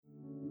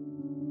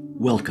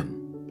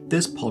Welcome.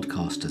 This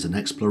podcast is an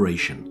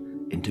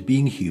exploration into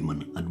being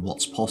human and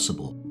what's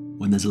possible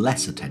when there's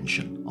less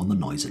attention on the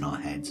noise in our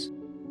heads.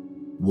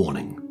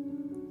 Warning.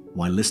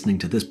 While listening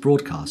to this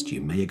broadcast,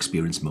 you may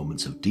experience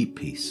moments of deep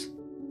peace,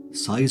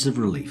 sighs of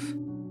relief,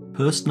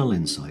 personal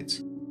insights,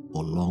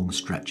 or long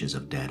stretches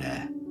of dead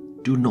air.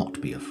 Do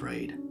not be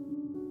afraid.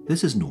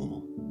 This is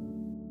normal.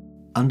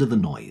 Under the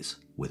Noise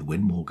with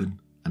Win Morgan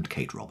and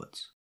Kate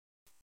Roberts.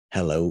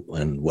 Hello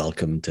and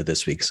welcome to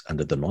this week's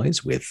Under the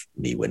Noise with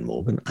me, Win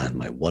Morgan, and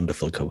my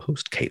wonderful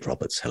co-host, Kate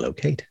Roberts. Hello,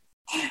 Kate.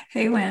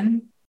 Hey,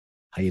 Win.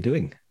 How you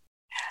doing?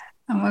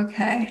 I'm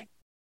okay.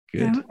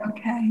 Good. I'm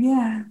okay,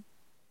 yeah.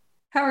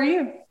 How are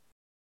you?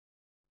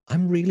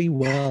 I'm really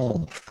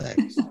well,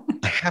 thanks.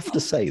 I have to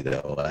say,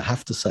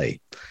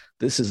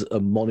 this is a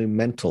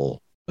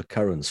monumental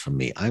occurrence for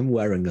me. I'm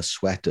wearing a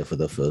sweater for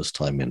the first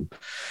time in,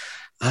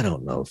 I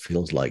don't know,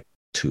 feels like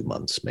 2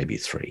 months, maybe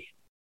 3.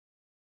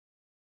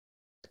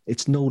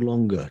 It's no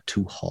longer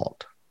too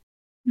hot.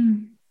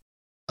 And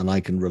I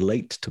can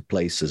relate to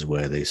places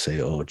where they say,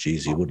 oh,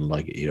 geez, you wouldn't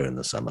like it here in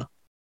the summer.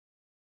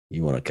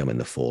 You want to come in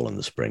the fall and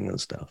the spring and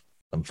stuff.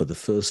 And for the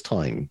first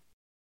time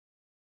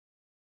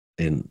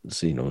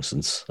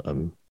since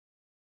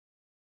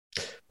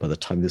by the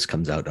time this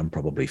comes out, I'm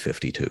probably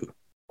 52.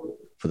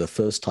 For the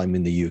first time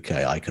in the UK,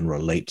 I can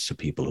relate to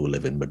people who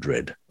live in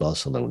Madrid,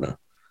 Barcelona,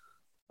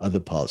 other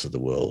parts of the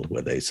world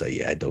where they say,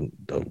 yeah, don't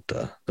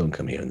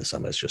come here in the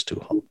summer. It's just too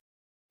hot.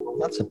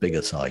 That's a big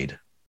aside,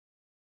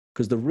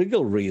 because the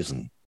real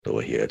reason that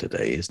we're here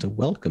today is to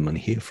welcome and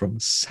hear from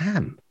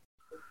Sam.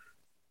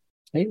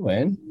 Hey,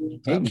 Win.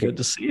 Hey, Good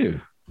to see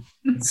you.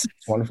 It's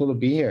wonderful to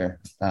be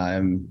here.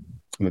 I'm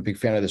a big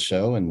fan of the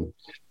show, and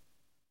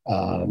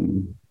well,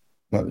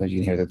 you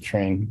can hear the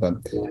train,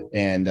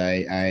 and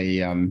I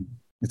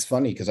it's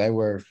funny because I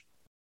wear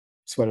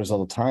sweaters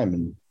all the time,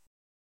 and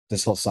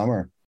this whole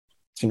summer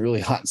it's been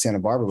really hot in Santa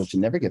Barbara, which it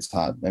never gets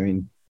hot. I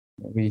mean,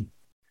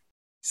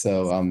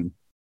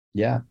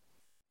 yeah.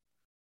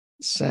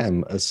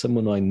 Sam, as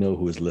someone I know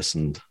who has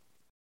listened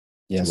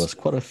to us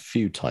quite a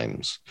few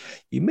times,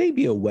 you may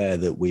be aware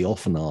that we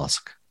often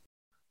ask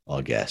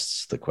our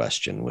guests the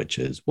question, which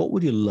is, what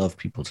would you love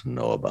people to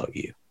know about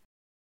you?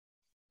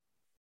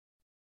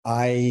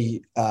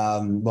 I'm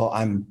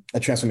a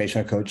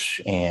transformational coach,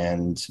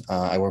 and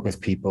I work with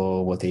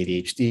people with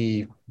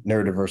ADHD,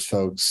 neurodiverse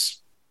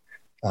folks,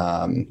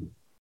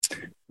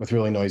 with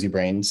really noisy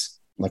brains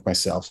like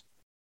myself.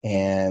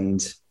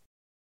 And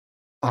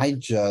I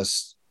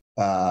just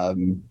got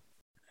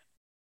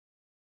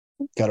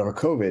over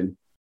COVID,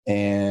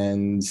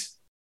 and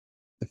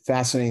the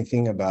fascinating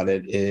thing about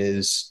it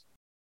is,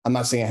 I'm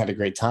not saying I had a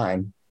great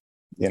time,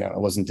 it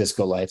wasn't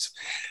disco lights,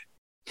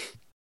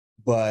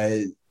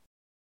 but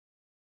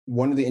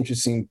one of the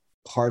interesting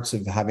parts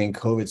of having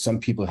COVID, some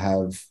people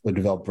have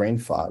developed brain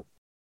fog,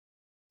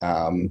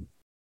 and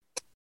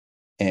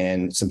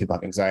some people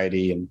have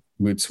anxiety and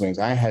mood swings.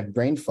 I had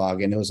brain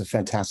fog, and it was a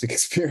fantastic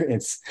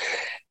experience.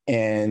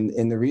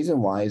 And the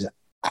reason why is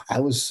I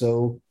was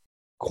so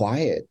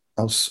quiet.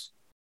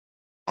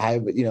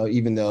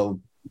 Even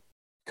though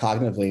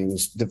cognitively it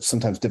was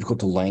sometimes difficult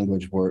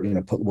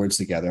to put words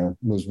together. It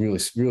was really,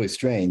 really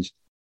strange.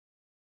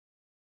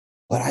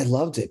 But I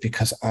loved it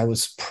because I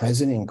was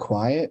present and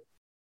quiet.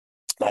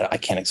 I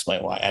can't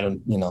explain why. I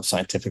don't,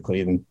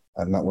 scientifically, and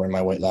I'm not wearing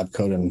my white lab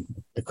coat, and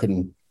I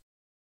couldn't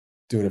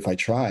do it if I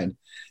tried.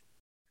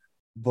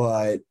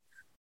 But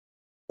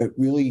it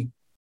really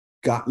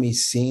got me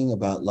seeing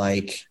about,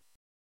 like,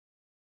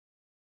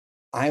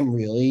 I'm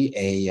really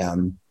a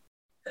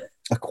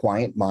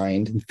quiet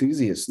mind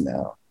enthusiast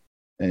now.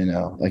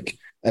 Like,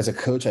 as a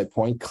coach, I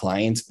point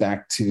clients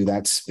back to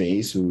that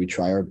space where we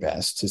try our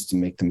best just to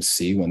make them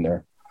see when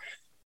they're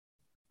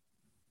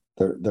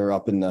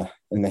up in the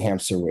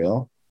hamster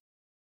wheel,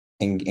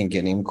 and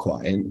getting them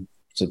quiet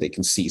so they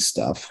can see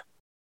stuff.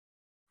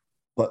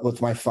 But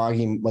with my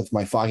foggy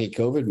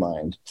COVID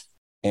mind,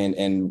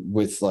 and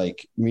with,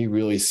 like, me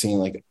really seeing,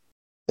 like,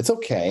 it's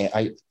okay.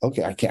 I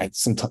can't.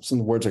 Some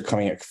words are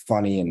coming out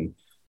funny, and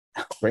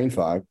brain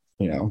fog.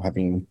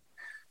 Having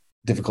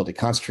difficulty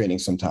concentrating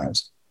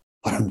sometimes,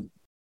 but I'm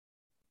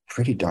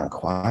pretty darn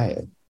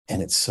quiet,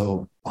 and it's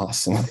so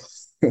awesome.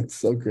 It's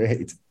so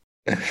great.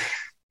 I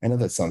know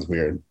that sounds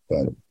weird,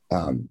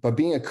 but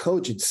being a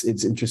coach,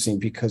 it's interesting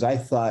because I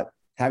thought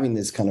having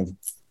this kind of,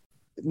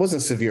 it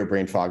wasn't severe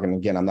brain fog. And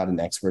again, I'm not an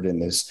expert in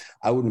this.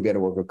 I wouldn't be able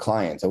to work with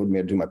clients. I wouldn't be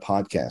able to do my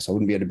podcast. I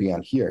wouldn't be able to be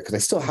on here because I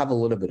still have a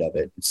little bit of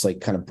it. It's like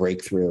kind of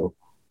breakthrough.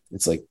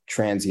 It's like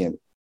transient.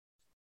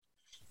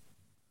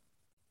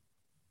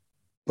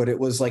 But it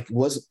was like, it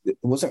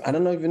wasn't, I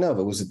don't even know if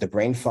it was the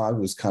brain fog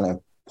was kind of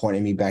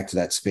pointing me back to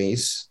that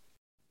space,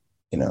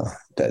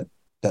 that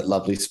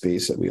lovely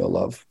space that we all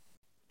love.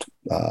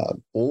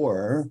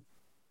 Or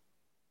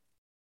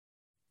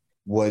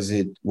was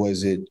it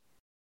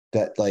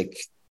that, like,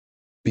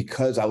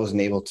 because I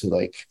wasn't able to,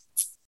 like,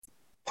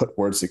 put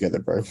words together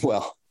very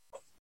well,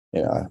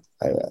 that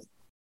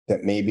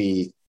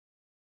maybe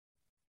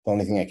the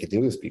only thing I could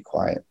do is be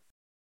quiet.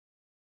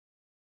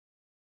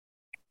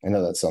 I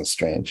know that sounds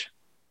strange.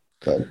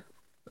 but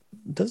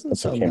Doesn't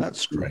that's sound okay. that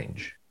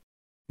strange.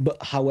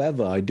 But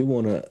however, I do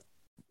want to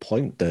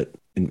point that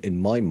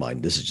in my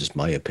mind, this is just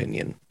my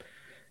opinion.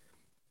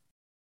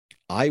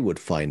 I would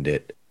find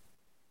it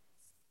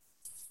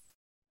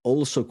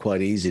also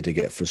quite easy to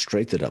get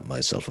frustrated at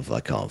myself if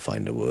I can't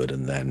find a word,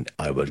 and then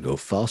I would go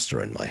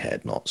faster in my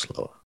head, not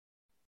slower.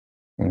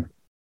 Hmm.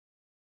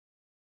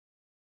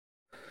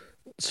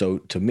 So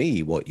to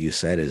me, what you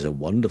said is a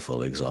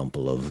wonderful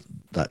example of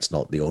that's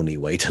not the only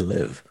way to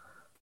live.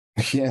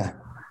 Yeah.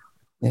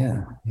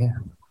 Yeah. Yeah.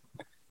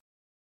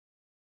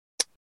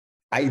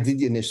 I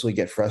did initially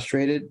get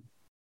frustrated,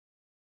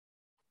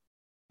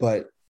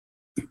 but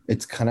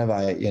it's kind of,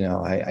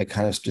 I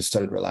kind of just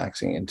started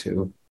relaxing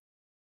into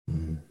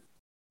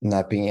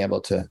not being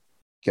able to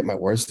get my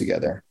words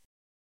together,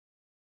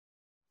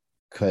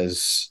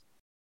 because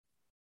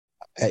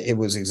it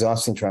was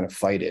exhausting trying to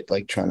fight it,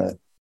 like trying to,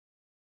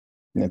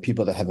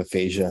 people that have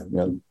aphasia,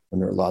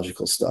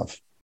 neurological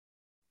stuff.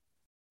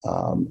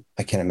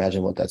 I can't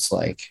imagine what that's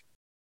like.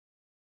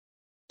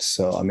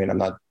 So, I mean, I'm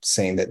not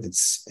saying that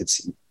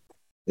it's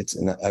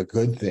a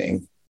good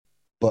thing,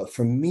 but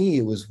for me,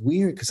 it was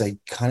weird because I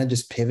kind of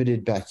just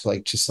pivoted back to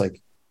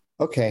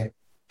okay,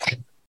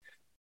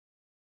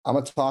 I'm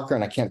a talker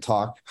and I can't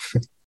talk.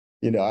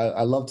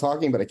 I love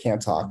talking, but I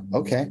can't talk.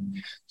 Okay.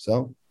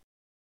 So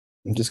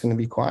I'm just going to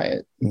be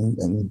quiet.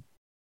 And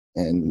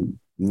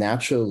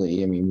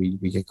naturally, I mean,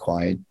 we get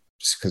quiet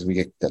just because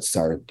that's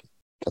our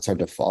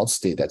default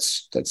state.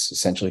 That's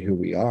essentially who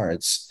we are.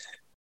 It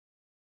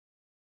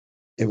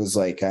was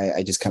like,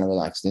 I just kind of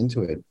relaxed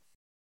into it.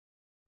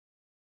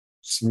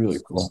 It's really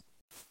cool.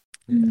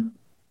 Mm-hmm.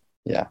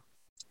 Yeah.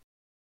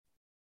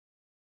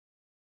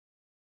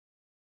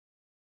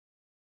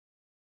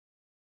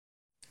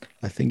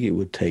 I think it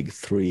would take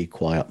 3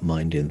 quiet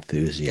mind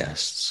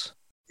enthusiasts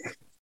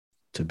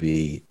to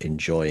be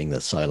enjoying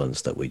the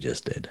silence that we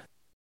just did.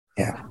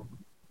 Yeah.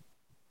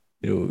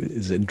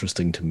 It's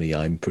interesting to me.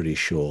 I'm pretty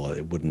sure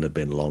it wouldn't have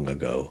been long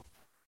ago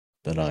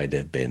that I'd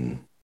have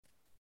been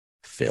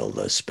fill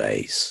the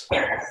space.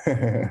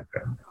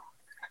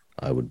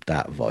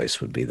 That voice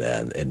would be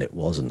there, and it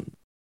wasn't,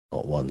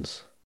 not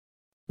once,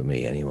 for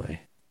me anyway.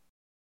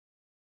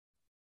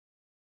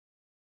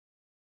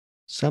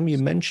 Sam, you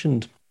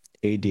mentioned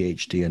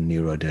ADHD and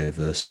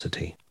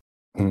neurodiversity.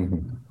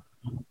 Mm-hmm.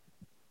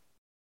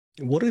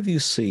 What have you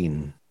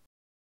seen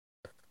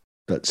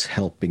that's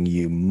helping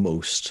you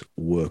most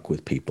work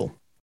with people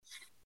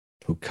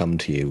who come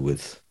to you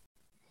with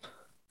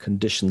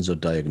conditions or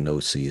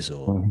diagnoses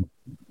or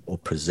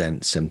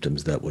present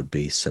symptoms that would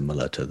be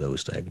similar to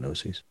those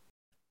diagnoses?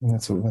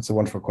 That's a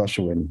wonderful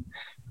question.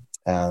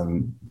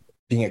 When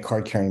being a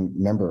card-carrying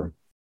member,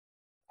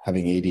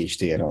 having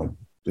ADHD,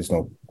 there's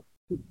no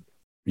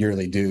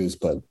yearly dues,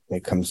 but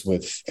it comes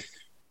with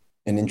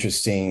an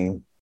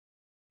interesting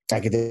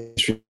academic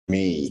for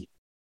me,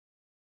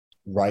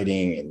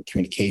 writing and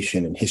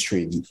communication and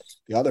history,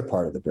 the other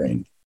part of the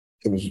brain.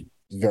 It was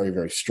very,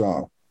 very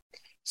strong.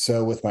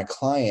 So with my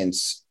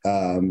clients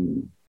that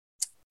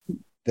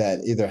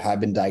either have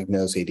been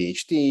diagnosed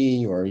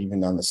ADHD or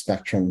even on the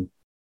spectrum,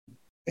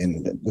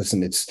 and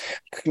listen, you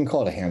can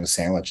call it a ham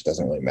sandwich. It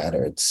doesn't really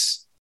matter.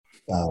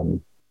 I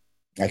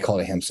call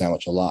it a ham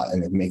sandwich a lot,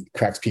 and it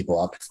cracks people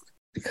up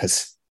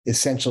because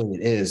essentially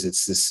it is.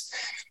 It's this,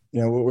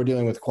 what we're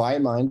dealing with: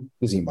 quiet mind,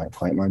 busy mind,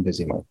 quiet mind,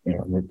 busy mind.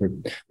 We're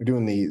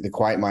doing the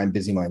quiet mind,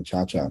 busy mind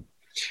cha-cha.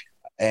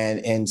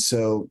 And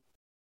so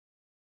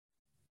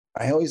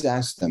I always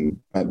ask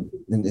them, and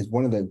it's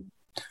one of the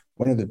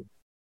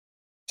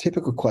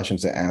typical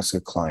questions to ask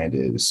a client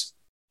is,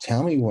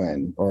 tell me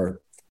when,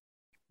 or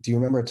do you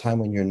remember a time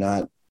when you're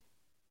not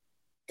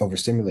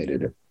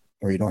overstimulated,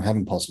 or you don't have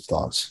impulsive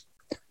thoughts,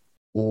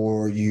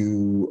 or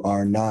you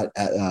are not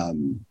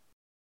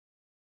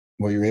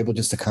where you're able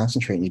just to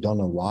concentrate and you don't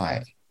know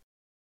why?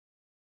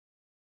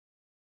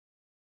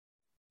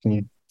 Can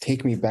you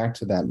take me back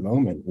to that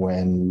moment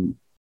when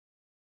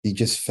you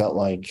just felt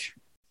like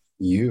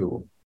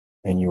you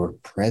and you were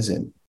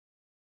present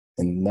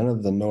and none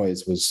of the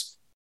noise was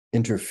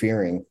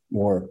interfering?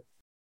 Or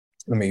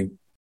let me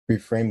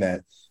reframe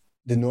that.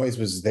 The noise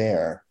was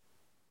there.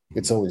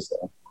 It's always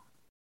there.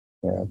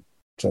 Yeah.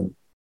 It's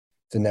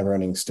a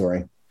never-ending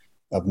story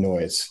of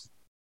noise.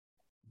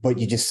 But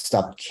you just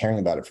stopped caring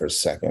about it for a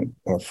second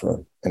or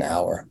for an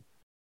hour.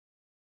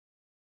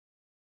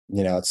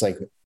 It's like,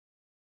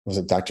 was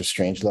it Dr.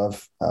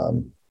 Strangelove?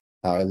 How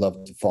I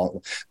love to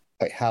fall,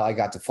 like how I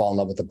got to fall in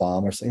love with the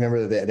bomb or something.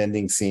 Remember that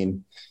ending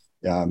scene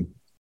of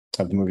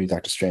the movie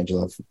Dr.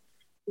 Strangelove?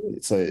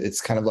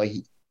 It's kind of like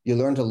you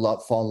learn to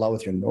fall in love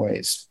with your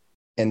noise.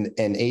 And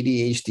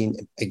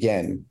ADHD,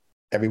 again,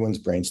 everyone's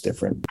brain's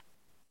different.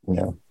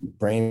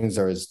 Brains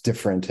are as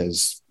different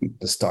as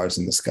the stars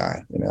in the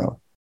sky.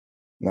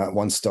 Not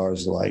one star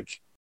is alike,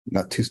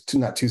 not two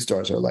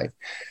stars are alike.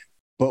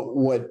 But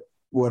what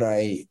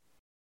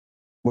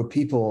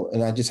people,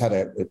 and I just had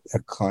a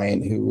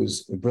client who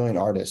was a brilliant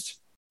artist.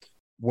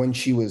 When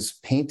she was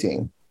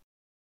painting,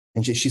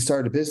 and she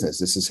started a business,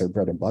 this is her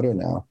bread and butter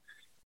now.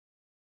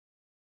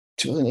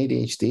 She was an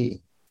ADHD.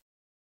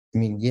 I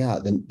mean, yeah,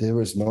 then there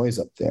was noise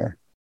up there,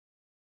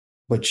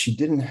 but she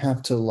didn't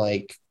have to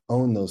like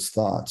own those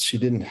thoughts. She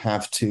didn't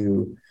have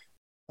to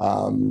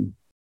um,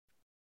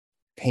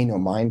 pay no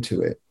mind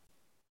to it.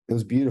 It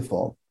was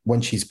beautiful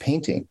when she's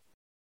painting.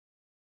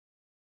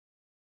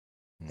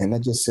 And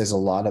that just says a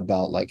lot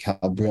about like how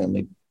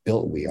brilliantly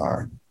built we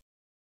are,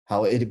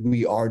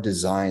 we are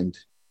designed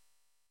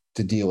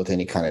to deal with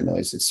any kind of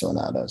noise that's thrown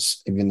at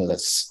us, even though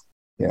that's,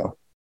 you know,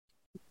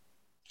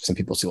 some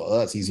people say, well,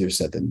 that's easier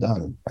said than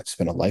done. I've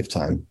spent a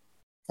lifetime,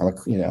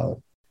 you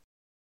know,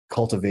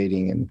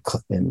 cultivating and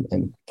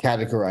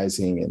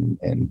categorizing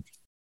and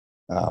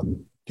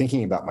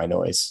thinking about my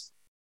noise.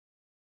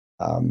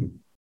 And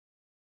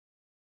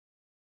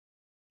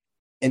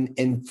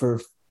for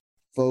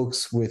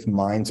folks with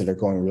minds that are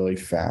going really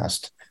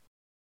fast,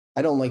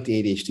 I don't like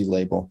the ADHD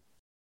label.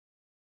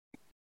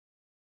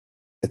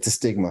 It's a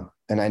stigma.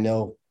 And I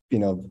know, you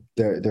know,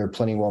 there are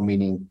plenty of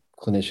well-meaning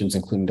clinicians,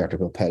 including Dr.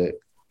 Bill Pettit,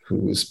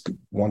 who is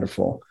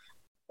wonderful.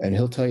 And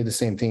he'll tell you the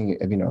same thing,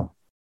 you know,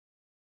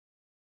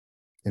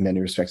 in many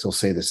respects, he'll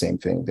say the same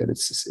thing, that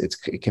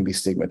it can be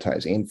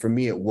stigmatizing. And for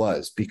me, it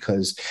was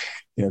because,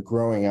 you know,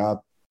 growing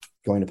up,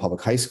 going to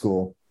public high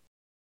school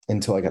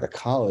until I got to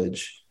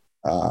college,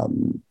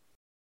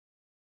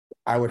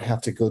 I would have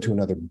to go to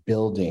another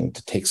building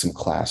to take some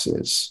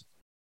classes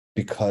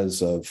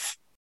because of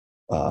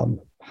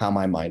how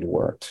my mind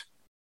worked.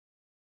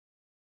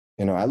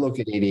 You know, I look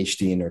at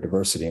ADHD and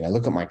neurodiversity, and I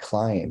look at my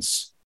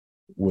clients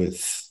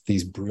with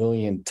these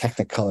brilliant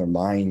Technicolor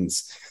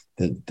minds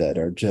that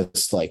are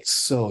just like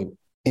so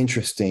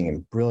interesting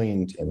and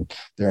brilliant, and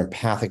they're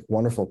empathic,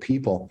 wonderful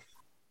people.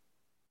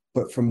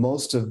 But for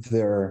most of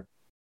their,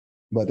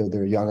 whether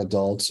they're young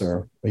adults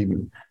or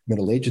even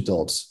middle-aged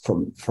adults,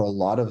 for a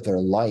lot of their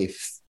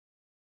life,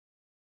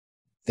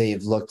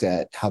 they've looked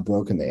at how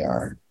broken they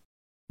are.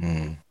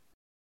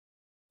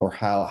 Or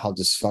how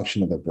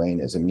dysfunctional their brain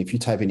is. I mean, if you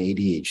type in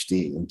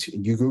ADHD and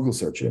you Google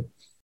search it,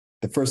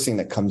 the first thing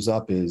that comes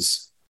up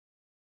is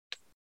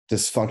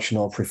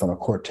dysfunctional prefrontal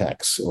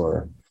cortex,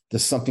 or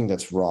there's something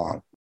that's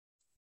wrong.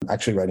 I'm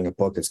actually writing a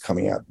book that's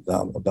coming out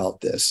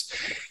about this,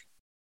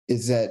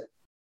 is that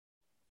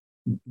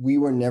we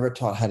were never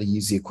taught how to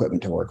use the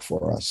equipment to work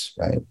for us,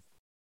 right?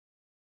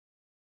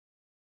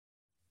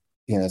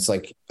 You know, it's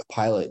like a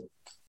pilot,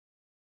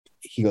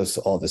 he goes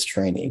to all this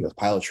training, he goes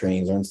pilot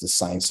training, he learns the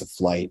science of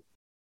flight,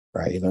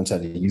 right? He learns how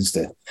to use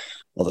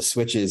all the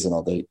switches and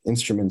all the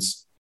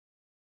instruments.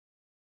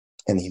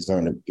 And he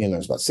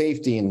learns about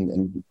safety,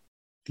 and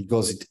he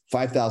goes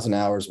 5,000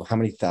 hours. Well, how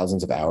many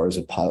thousands of hours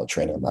of pilot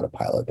training? I'm not a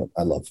pilot, but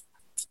I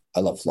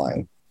love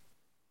flying.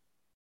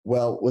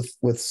 Well,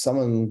 with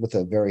someone with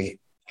a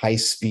very high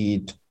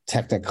speed,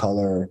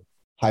 Technicolor,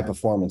 high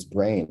performance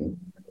brain,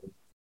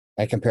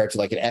 I compare it to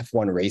like an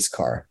F1 race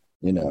car.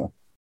 You know,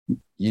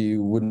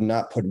 you would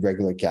not put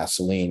regular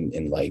gasoline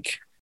in, like,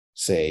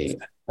 say,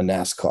 a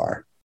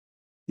NASCAR.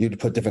 You'd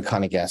put different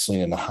kind of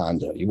gasoline in a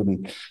Honda. You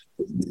wouldn't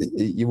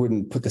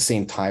put the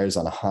same tires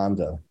on a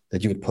Honda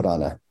that you would put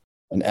on an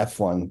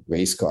F1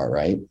 race car,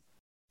 right?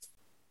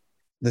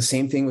 The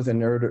same thing with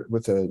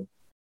a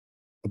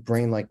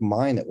brain like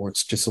mine that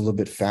works just a little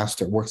bit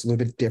faster, works a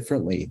little bit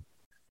differently.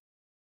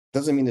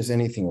 Doesn't mean there's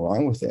anything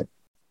wrong with it.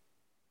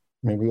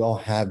 I mean, we all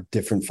have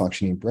different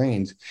functioning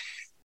brains.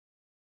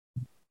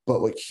 But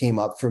what came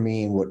up for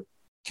me, and what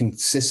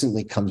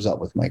consistently comes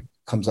up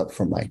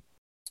from my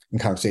in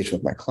conversation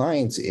with my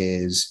clients,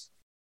 is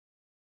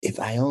if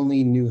I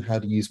only knew how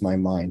to use my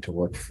mind to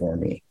work for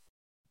me.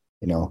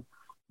 You know,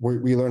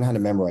 we learn how to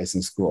memorize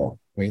in school.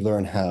 We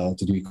learn how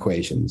to do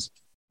equations.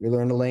 We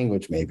learn a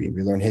language, maybe.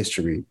 We learn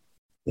history,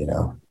 you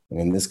know. And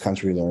in this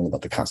country, we learn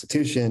about the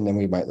Constitution, and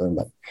we might learn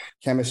about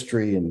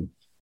chemistry, and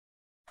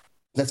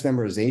that's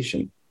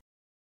memorization.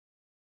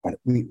 But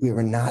we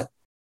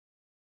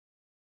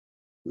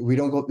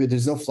don't go,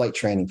 there's no flight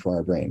training for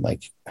our brain.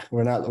 Like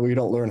we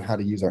don't learn how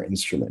to use our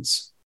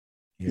instruments.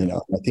 Yeah. You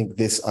know, I think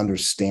this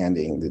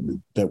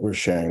understanding that we're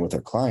sharing with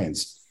our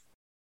clients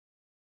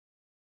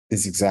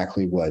is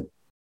exactly what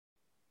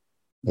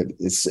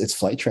it's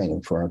flight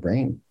training for our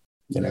brain.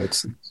 You know,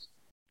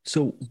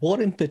 So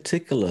what in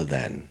particular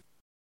then,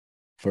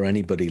 for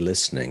anybody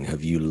listening,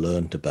 have you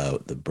learned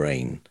about the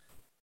brain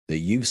that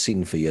you've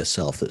seen for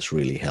yourself that's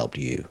really helped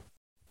you?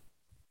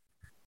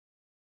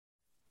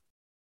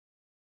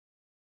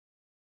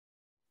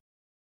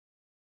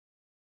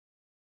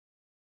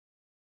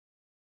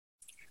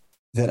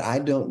 That I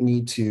don't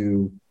need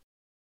to.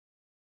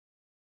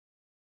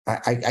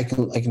 I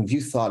can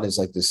view thought as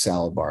like this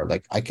salad bar.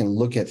 Like I can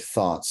look at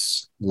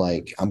thoughts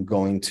like I'm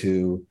going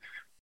to,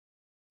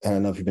 I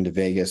don't know if you've been to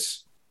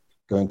Vegas,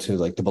 going to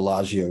like the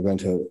Bellagio, going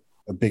to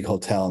a big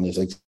hotel, and there's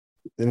like,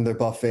 in their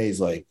buffets,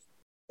 like,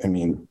 I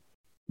mean,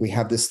 we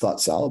have this thought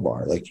salad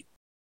bar. Like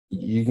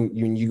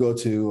when you go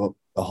to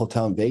a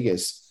hotel in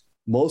Vegas,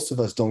 most of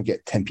us don't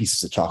get 10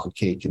 pieces of chocolate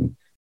cake and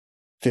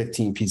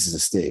 15 pieces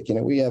of steak. You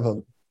know, we have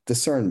a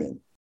discernment.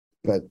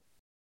 But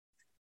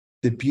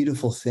the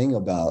beautiful thing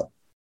about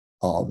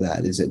all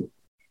that is that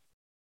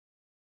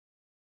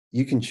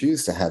you can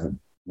choose to have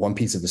one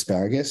piece of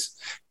asparagus.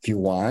 If you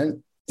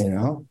want,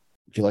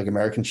 if you like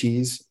American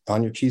cheese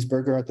on your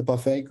cheeseburger at the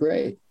buffet,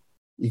 great.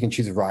 You can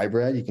choose rye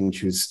bread. You can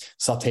choose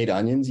sauteed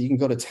onions. You can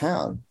go to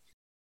town.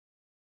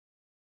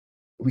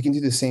 We can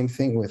do the same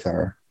thing with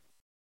our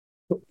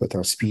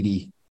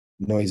speedy,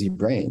 noisy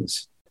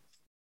brains.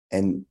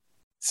 And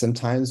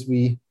sometimes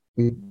we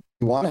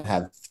want to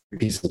have a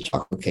piece of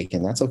chocolate cake,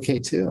 and that's okay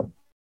too.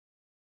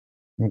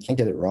 We can't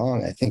get it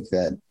wrong. I think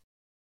that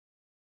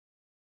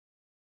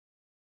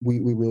we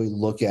really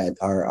look at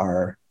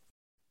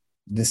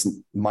this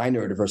my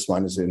neurodiverse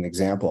mind as an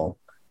example.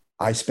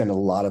 I spend a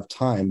lot of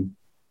time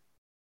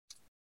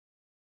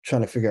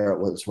trying to figure out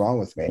what's wrong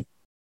with me.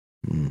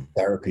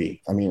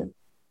 Therapy. I mean,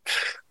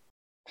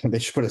 they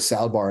should put a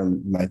salad bar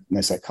in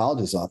my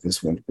psychologist's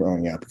office when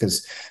growing up,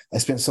 because I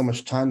spent so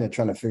much time there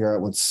trying to figure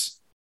out what's,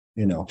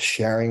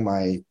 sharing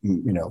my,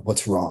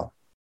 what's wrong,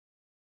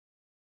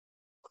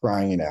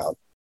 crying it out.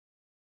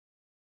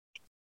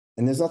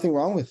 And there's nothing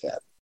wrong with that.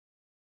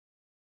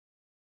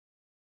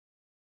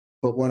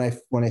 But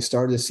when I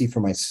started to see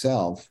for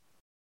myself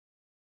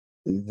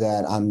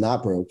that I'm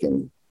not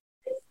broken,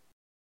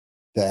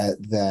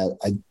 that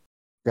I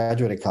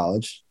graduated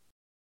college.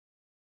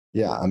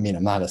 Yeah, I mean,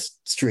 I'm not a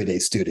straight A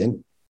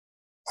student.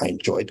 I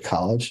enjoyed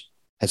college,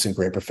 had some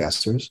great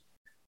professors.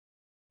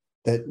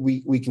 That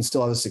we can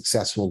still have a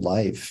successful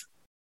life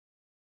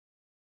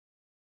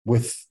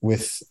with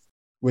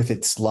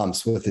its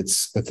lumps, with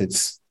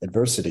its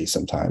adversity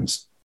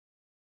sometimes.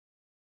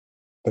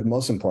 But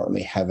most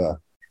importantly, have a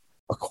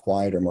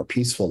quieter, more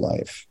peaceful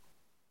life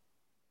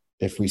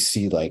if we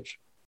see like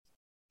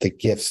the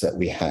gifts that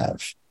we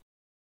have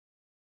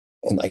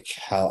and like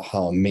how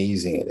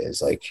amazing it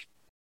is. Like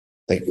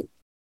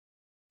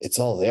it's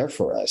all there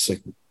for us.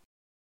 Like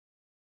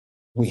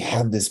we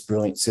have this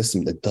brilliant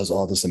system that does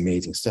all this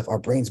amazing stuff. Our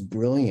brain's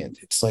brilliant.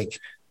 It's like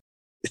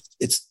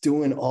it's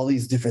doing all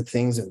these different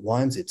things at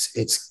once.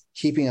 It's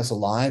keeping us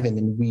alive, and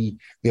then we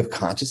have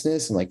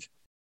consciousness, and like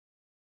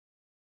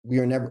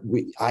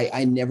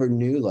I never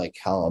knew like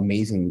how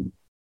amazing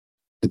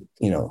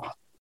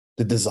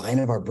the design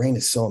of our brain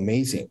is. So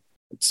amazing.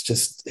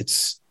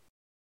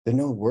 There are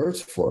no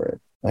words for it.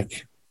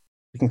 Like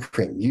we can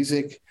create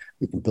music,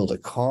 we can build a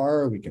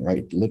car, we can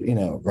write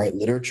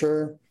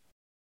literature,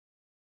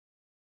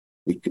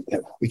 we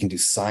can do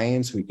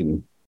science, we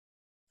can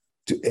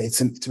do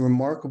it's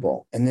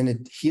remarkable. And then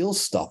it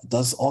heals stuff,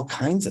 does all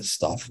kinds of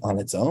stuff on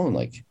its own.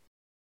 Like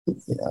you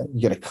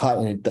get a cut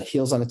and it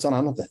heals on its own. I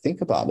don't have to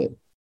think about it.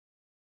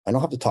 I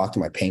don't have to talk to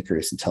my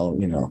pancreas and tell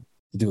them, to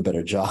do a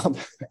better job.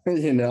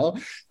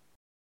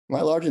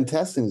 My large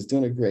intestine is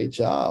doing a great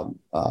job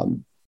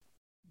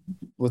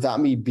without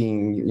me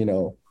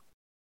being,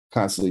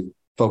 constantly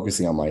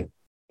focusing on I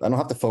don't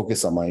have to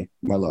focus on my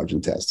large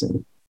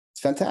intestine.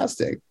 It's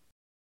fantastic.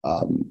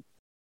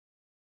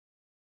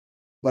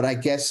 But I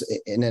guess,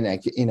 and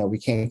then, we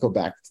can't go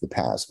back to the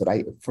past, but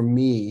for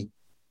me,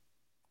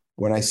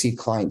 when I see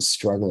clients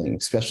struggling,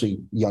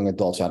 especially young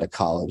adults out of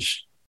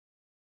college,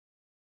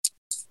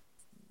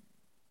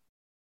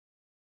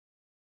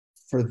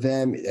 for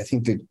them, I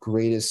think the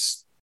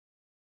greatest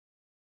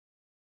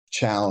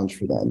challenge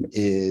for them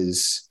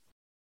is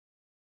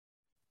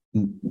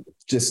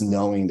just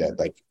knowing that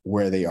like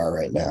where they are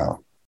right now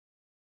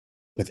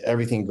with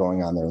everything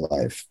going on in their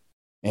life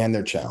and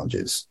their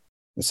challenges.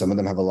 And some of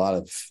them have a lot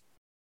of,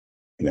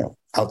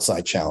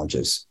 outside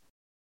challenges.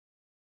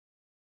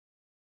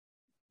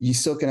 You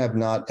still can have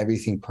not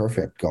everything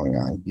perfect going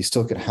on. You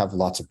still can have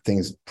lots of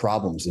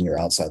problems in your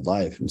outside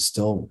life and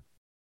still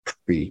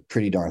be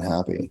pretty darn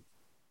happy.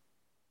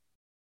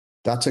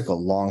 That took a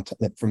long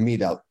time. For me,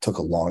 that took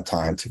a long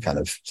time to kind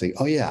of say,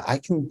 oh yeah, I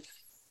can,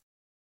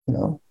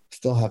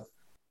 still have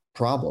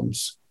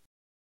problems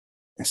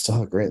and still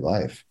have a great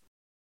life.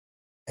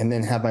 And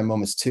then have my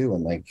moments too.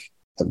 And like,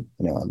 I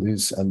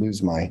lose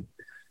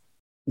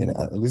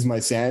my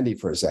sanity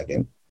for a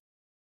second.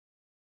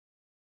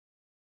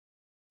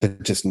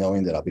 But just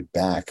knowing that I'll be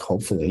back,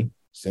 hopefully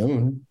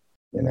soon,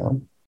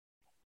 And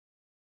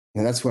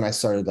that's when I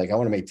started, like, I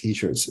want to make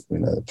t-shirts,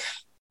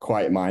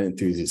 Quiet Mind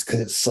Enthusiast,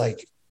 because it's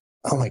like,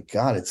 oh my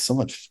God, it's so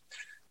much,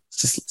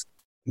 it's just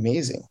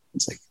amazing.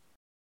 It's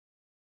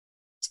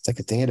like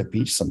a day at a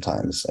beach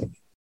sometimes.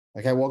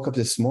 Like I woke up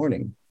this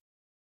morning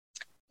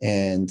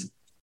and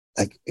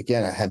like,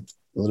 again, I had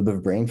a little bit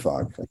of brain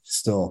fog, like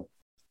still,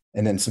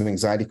 and then some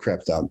anxiety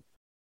crept up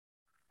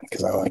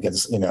because I get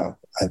this, I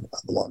have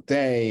a long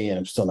day and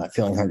I'm still not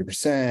feeling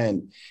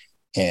 100%.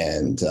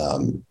 And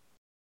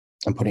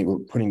I'm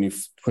putting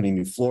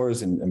new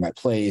floors in my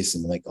place,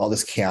 and like all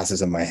this chaos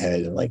is in my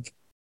head, and like,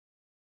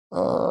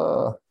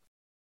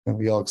 and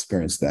we all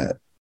experience that.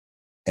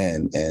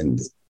 And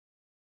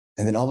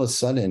then all of a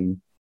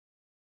sudden,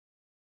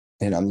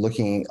 and I'm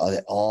looking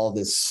at all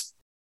this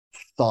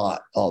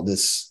thought, all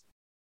this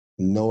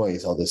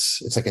noise, all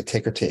this, it's like a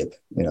ticker tape,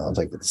 it's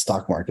like the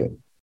stock market.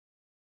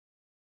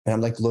 And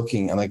I'm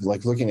looking at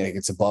it,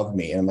 it's above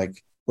me. And I'm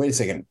like, wait a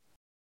second,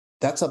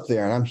 that's up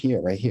there. And I'm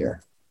here, right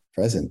here,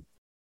 present.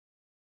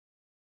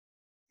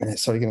 And I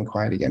started getting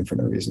quiet again for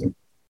no reason.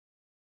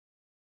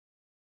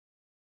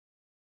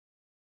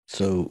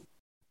 So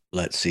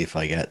let's see if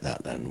I get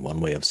that then. One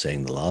way of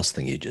saying the last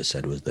thing you just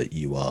said was that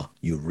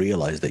you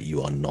realize that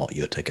you are not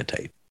your ticker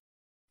tape.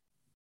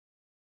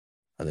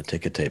 And the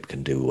ticker tape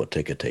can do what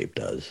ticker tape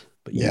does,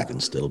 but you Yeah. can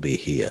still be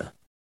here.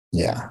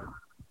 Yeah.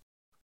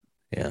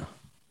 Yeah.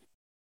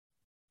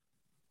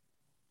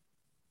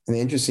 And the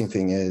interesting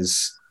thing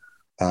is,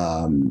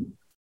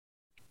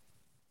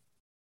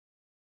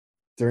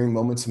 during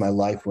moments in my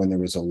life when there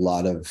was a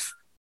lot of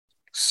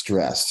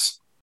stress,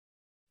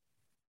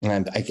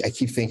 and I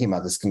keep thinking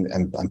about this,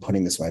 I'm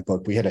putting this in my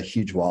book. We had a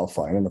huge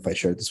wildfire. I don't know if I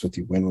shared this with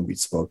you when we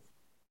spoke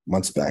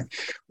months back.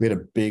 We had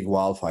a big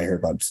wildfire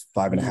about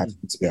 5.5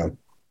 months ago.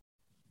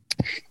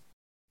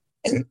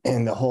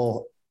 And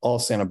all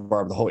Santa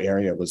Barbara, the whole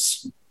area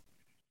was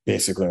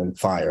basically on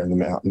fire in the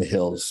mountain, the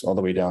hills, all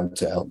the way down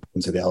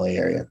into the LA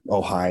area,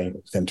 Ojai,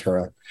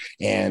 Ventura.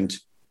 And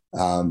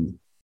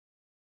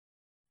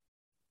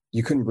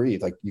you couldn't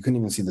breathe. Like, you couldn't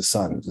even see the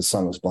sun. The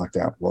sun was blocked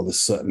out. Well, the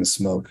soot and the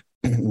smoke,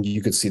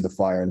 you could see the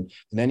fire. And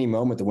in any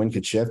moment, the wind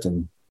could shift,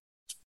 and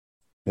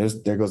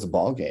there goes the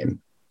ball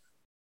game.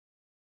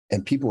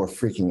 And people were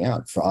freaking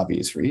out for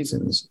obvious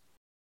reasons.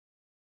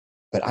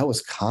 But I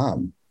was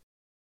calm.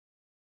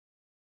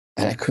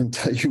 And I couldn't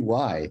tell you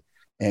why.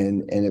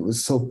 And it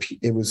was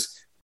it was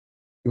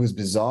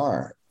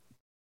bizarre.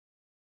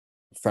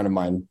 A friend of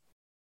mine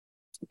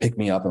picked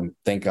me up, and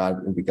thank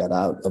God we got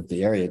out of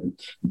the area.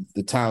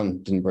 The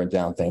town didn't burn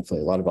down, thankfully.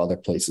 A lot of other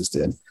places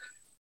did.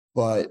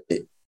 But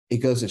it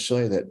goes to show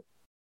you that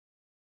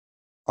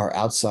our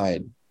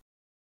outside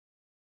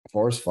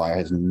forest fire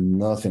has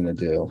nothing to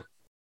do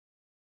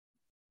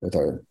with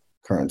our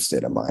current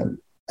state of mind.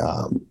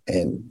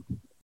 And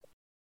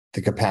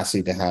the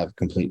capacity to have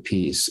complete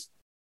peace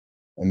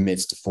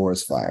amidst a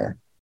forest fire.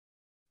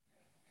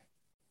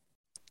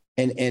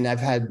 And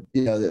I've had,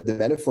 the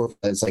metaphor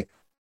is like,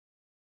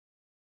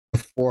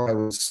 before I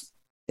was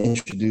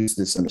introduced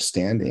to this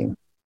understanding,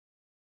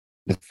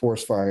 the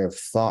forest fire of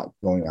thought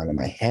going on in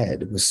my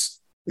head,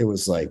 it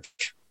was like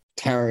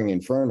towering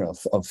inferno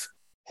of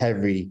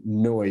heavy,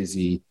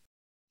 noisy,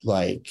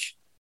 like,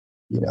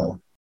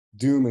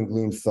 doom and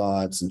gloom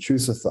thoughts,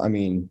 intrusive.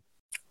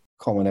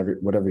 Call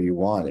whatever you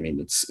want. It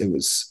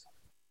was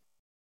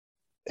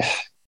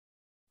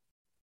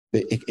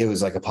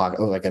like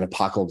an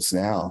apocalypse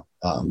now,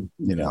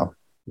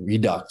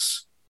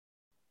 redux.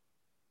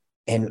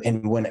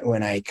 And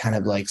when I kind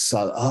of like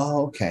saw,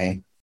 oh,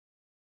 okay,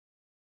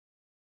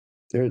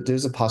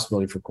 there's a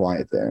possibility for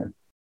quiet there.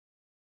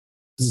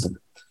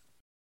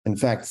 In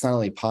fact, it's not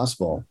only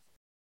possible,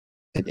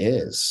 it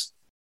is.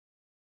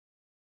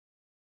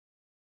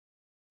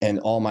 And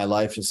all my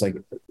life, just like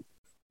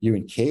you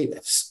and Kate,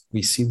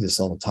 we see this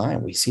all the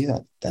time. We see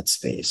that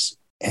space,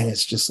 and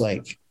it's just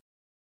like,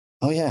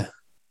 oh yeah,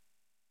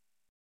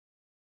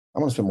 I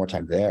want to spend more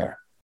time there.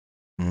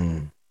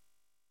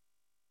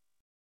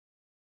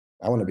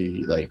 I want to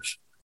be like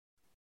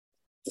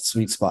the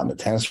sweet spot in the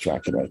tennis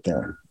racket right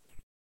there.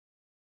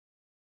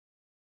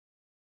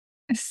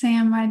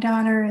 Sam, my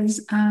daughter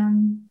is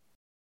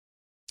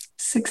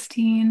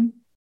 16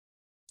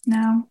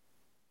 now.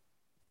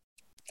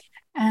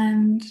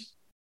 And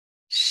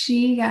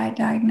she got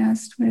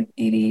diagnosed with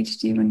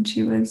ADHD when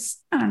she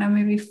was, I don't know,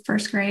 maybe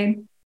first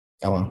grade.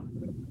 Oh, well.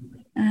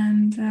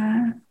 And,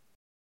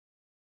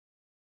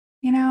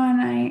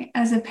 and I,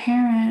 as a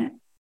parent,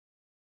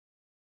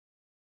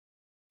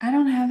 I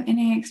don't have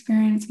any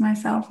experience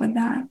myself with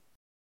that.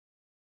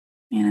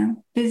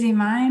 Busy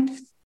mind?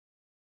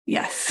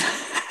 Yes.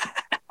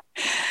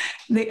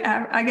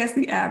 I guess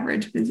the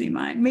average busy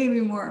mind,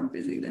 maybe more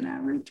busy than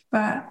average,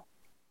 but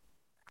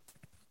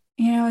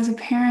as a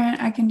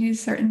parent, I can do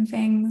certain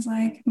things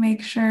like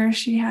make sure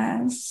she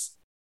has,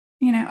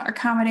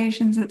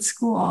 accommodations at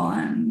school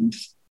and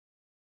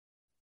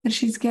that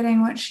she's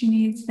getting what she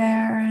needs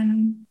there.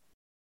 And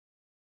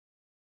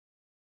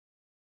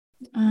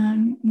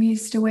we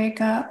used to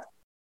wake up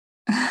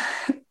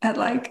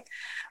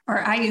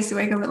I used to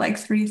wake up at like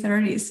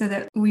 3:30 so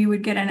that we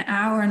would get an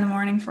hour in the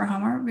morning for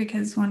homework,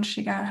 because once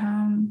she got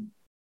home,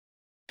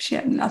 she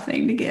had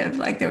nothing to give.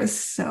 Like, there was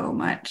so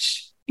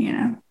much,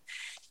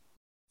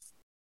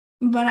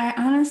 But I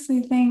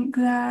honestly think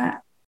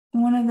that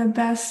one of the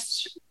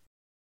best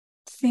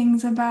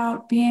things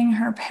about being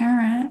her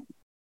parent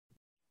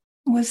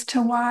was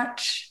to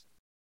watch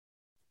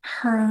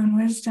her own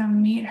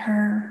wisdom meet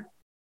her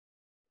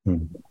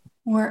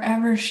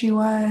wherever she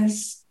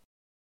was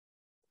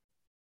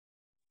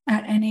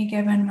at any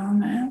given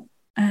moment.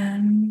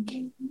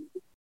 And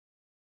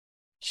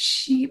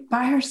she,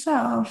 by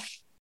herself,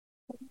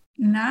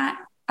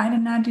 I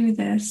did not do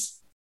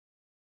this.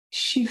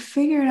 She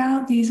figured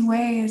out these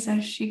ways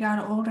as she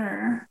got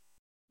older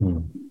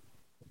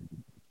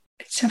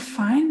to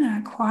find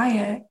that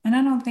quiet. And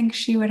I don't think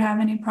she would have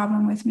any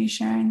problem with me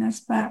sharing this,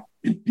 but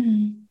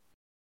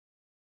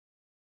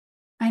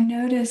I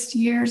noticed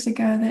years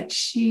ago that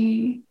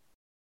she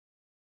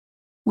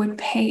would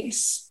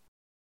pace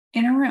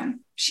in a room.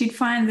 She'd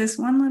find this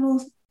one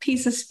little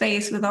piece of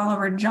space with all of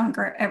her junk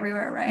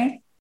everywhere, right?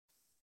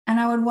 And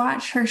I would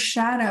watch her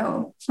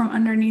shadow from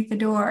underneath the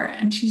door,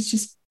 and she's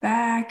just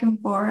back and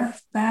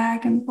forth,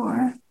 back and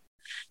forth.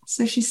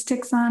 So she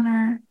sticks on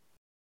her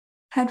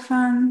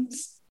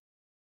headphones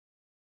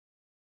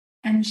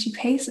and she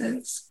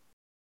paces.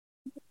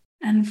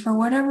 And for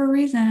whatever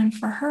reason,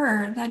 for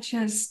her, that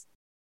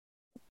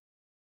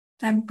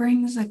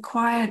brings a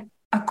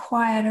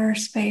quieter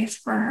space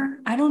for her.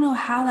 I don't know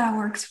how that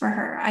works for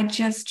her. I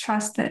just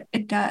trust that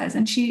it does.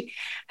 And she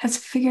has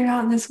figured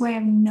out this way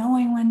of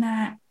knowing when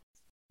that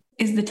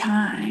is the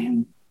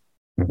time.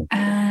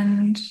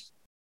 And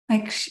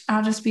like,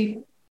 I'll just be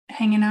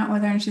hanging out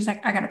with her and she's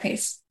like, I gotta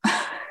pace.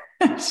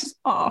 She's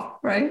off,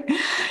 right?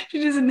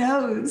 She just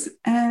knows.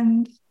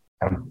 And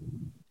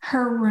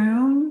her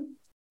room,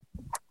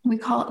 we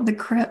call it the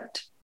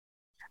crypt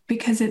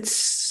because it's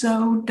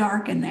so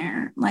dark in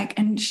there. Like,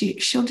 and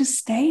she'll just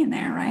stay in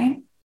there, right?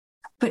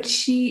 But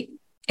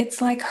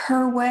it's like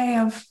her way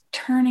of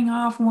turning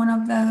off one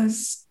of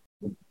those,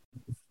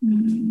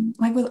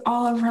 like with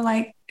all of her,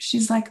 like,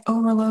 she's like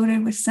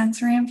overloaded with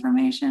sensory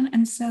information.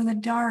 And so the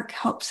dark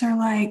helps her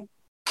like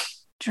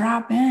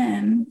drop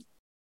in,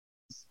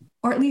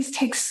 or at least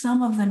take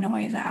some of the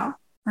noise out,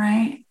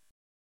 right?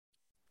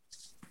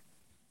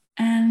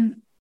 And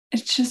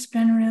it's just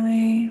been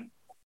really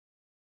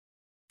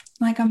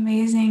like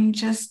amazing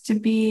just to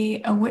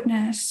be a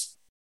witness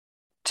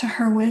to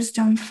her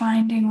wisdom,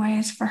 finding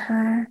ways for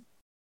her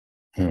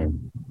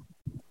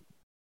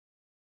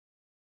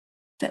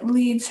that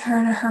leads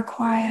her to her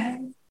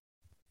quiet.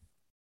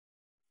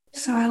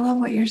 So I love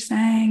what you're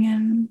saying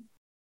and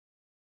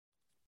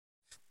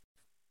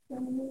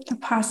the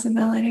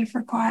possibility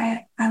for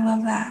quiet. I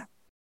love that.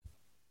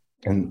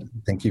 And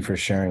thank you for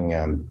sharing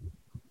your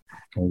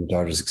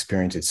daughter's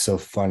experience. It's so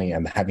funny.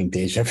 I'm having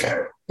deja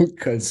vu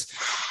because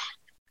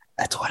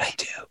that's what I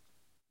do.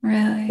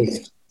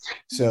 Really?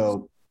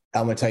 So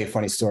I'm going to tell you a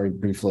funny story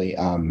briefly.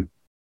 I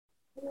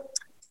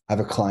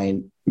have a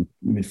client,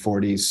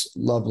 mid-40s,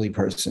 lovely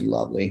person,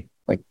 lovely,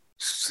 like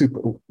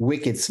super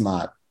wicked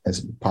smart,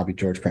 as probably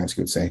George Pransky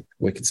would say,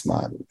 wicked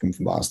smart, from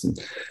Boston,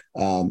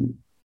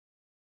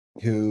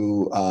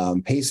 who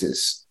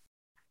paces.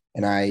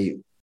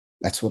 And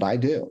that's what I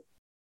do.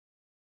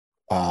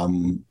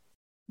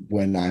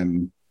 When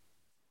I'm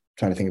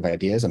trying to think of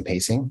ideas, I'm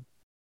pacing.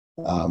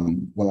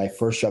 When my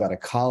first job out of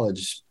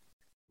college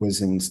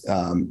was in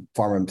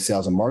pharma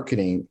sales and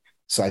marketing,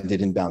 so I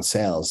did inbound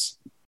sales.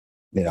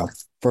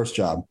 First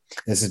job.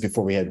 This is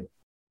before we had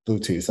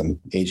Bluetooth.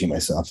 I'm aging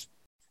myself.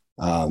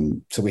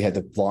 So we had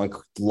the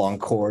long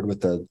cord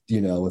with the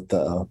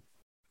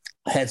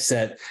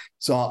headset.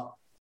 So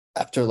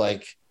after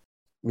we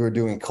were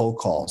doing cold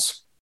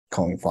calls,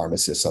 calling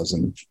pharmacists. I was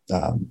in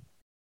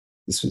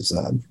this was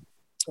a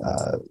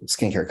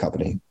skincare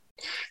company,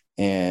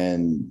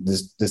 and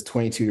this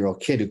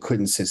 22-year-old kid who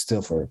couldn't sit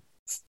still for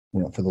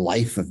the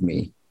life of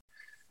me.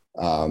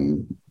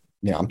 I'm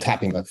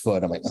tapping my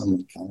foot. I'm like,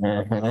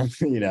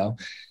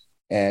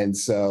 and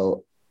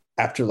so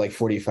after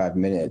 45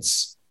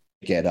 minutes,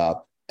 I get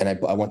up and I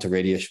went to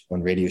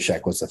when Radio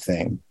Shack was a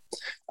thing.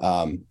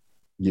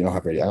 You don't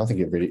have radio. I don't think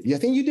you have radio. Yeah, I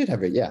think you did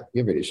have it. Yeah, you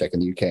have Radio Shack in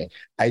the UK.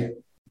 I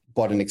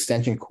bought an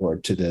extension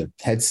cord to the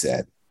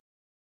headset.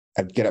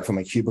 I'd get up from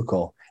my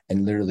cubicle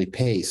and literally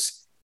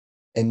pace.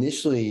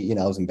 Initially,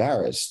 I was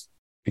embarrassed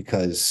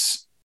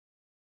because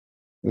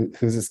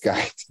who's this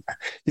guy?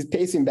 He's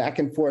pacing back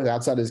and forth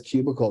outside his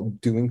cubicle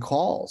doing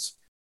calls,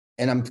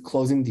 and I'm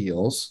closing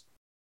deals.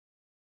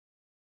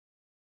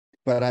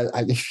 But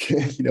if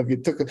you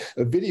took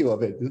a video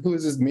of it, who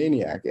is this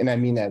maniac? And I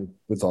mean that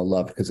with all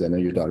love, because I know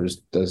your daughter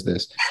does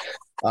this.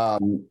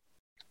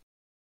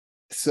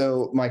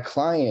 So my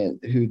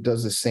client who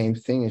does the same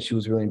thing, and she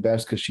was really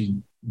embarrassed because she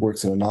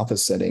works in an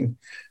office setting.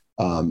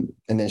 And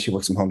then she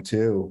works from home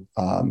too.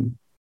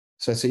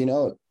 So I said,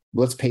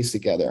 let's pace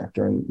together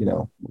during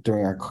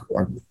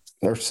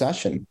our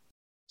session.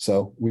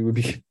 So we would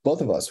be both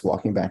of us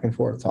walking back and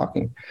forth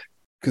talking,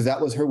 because that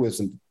was her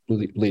wisdom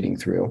bleeding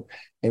through.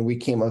 And we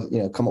come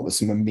up with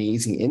some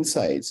amazing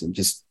insights and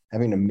just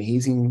having an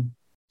amazing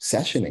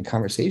session and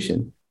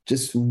conversation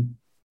just from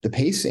the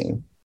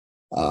pacing.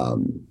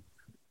 And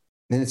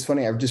it's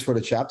funny, I just wrote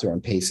a chapter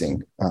on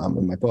pacing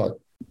in my book.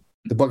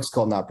 The book's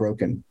called Not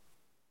Broken.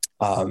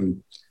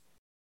 And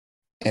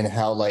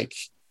how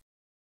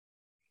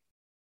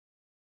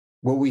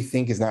what we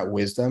think is not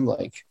wisdom,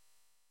 like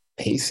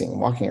pacing,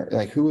 walking,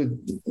 who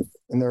would,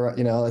 and there,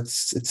 it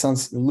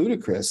sounds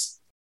ludicrous.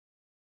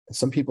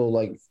 Some people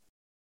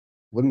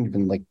wouldn't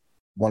even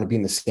want to be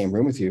in the same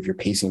room with you if you're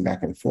pacing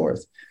back and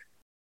forth.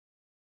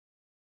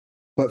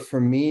 But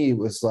for me, it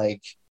was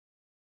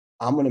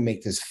I'm going to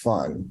make this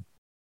fun.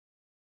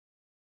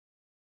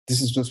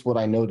 This is just what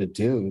I know to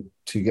do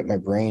to get my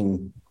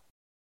brain,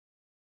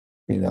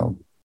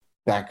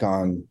 back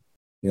on,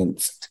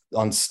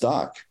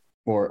 unstuck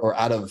or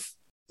out of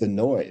the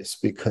noise,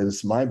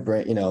 because my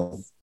brain,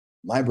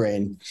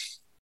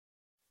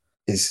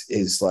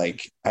 is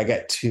I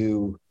got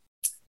 2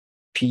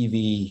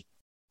 PV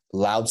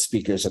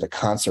loudspeakers at a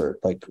concert,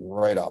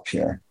 right up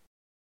here.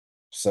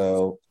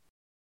 So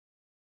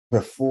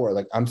before,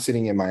 like I'm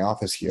sitting in my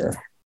office here,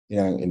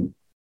 and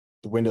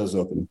the window's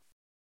open.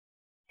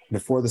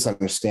 Before this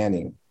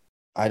understanding,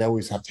 I'd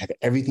always have to have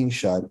everything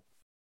shut,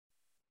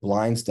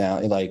 blinds down,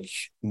 and like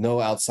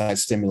no outside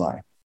stimuli,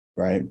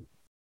 right?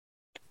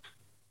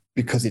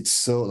 Because it's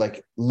so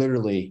like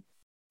literally,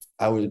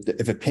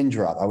 if a pin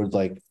dropped, I would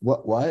like,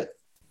 what?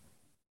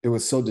 It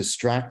was so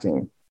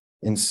distracting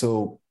and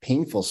so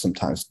painful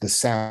sometimes, the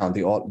sound,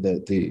 the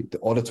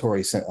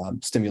auditory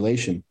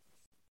stimulation.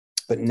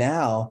 But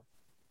now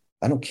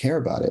I don't care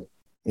about it.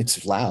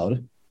 It's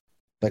loud.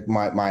 Like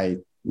my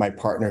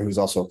partner, who's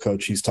also a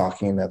coach, he's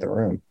talking in the other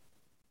room.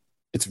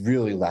 It's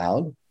really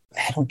loud.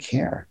 I don't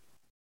care.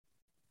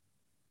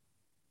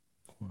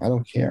 I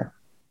don't care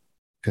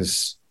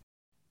because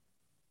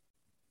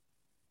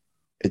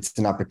it's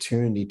an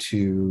opportunity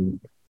to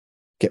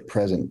get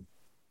present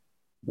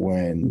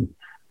when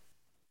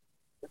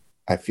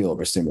I feel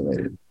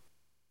overstimulated.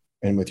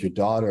 And with your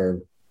daughter,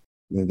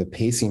 the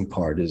pacing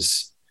part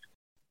is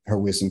her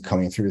wisdom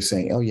coming through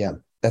saying, oh yeah,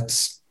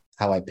 that's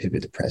how I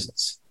pivot to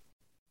presence.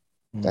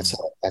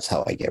 That's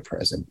how I get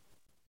present.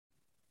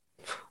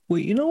 Well,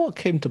 you know what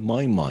came to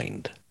my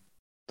mind?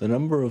 The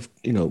number of,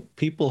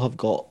 people have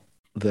got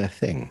their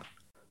thing.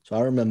 So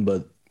I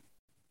remember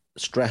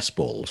stress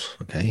balls,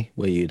 okay,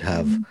 where you'd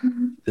have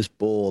this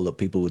ball that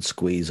people would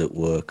squeeze at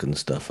work and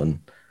stuff, and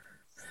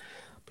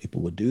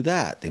people would do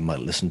that. They might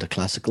listen to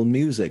classical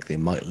music. They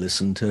might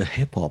listen to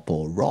hip hop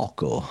or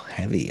rock or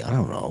heavy. I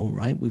don't know,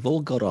 right? We've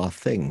all got our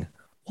thing.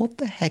 What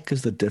the heck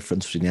is the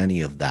difference between any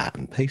of that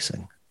and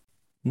pacing?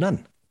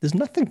 None. There's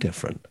nothing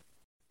different.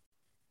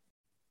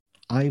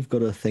 I've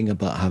got a thing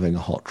about having a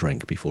hot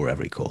drink before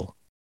every call.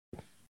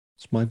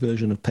 It's my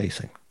version of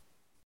pacing.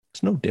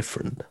 It's no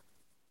different.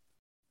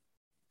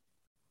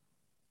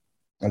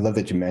 I love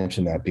that you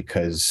mentioned that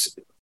because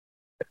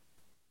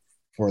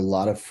for a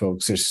lot of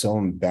folks, they're so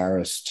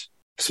embarrassed,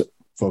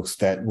 folks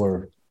that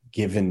were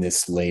given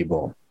this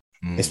label,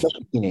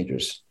 especially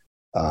teenagers,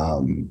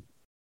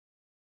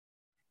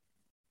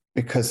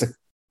 because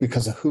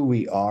of who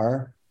we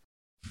are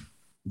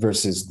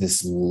versus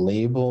this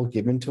label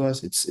given to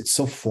us. It's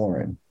so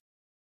foreign.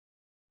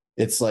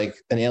 It's like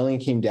an alien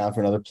came down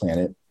from another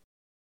planet,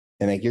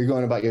 and like you're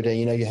going about your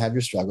day. You have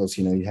your struggles.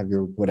 You have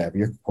your whatever,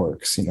 your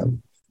quirks.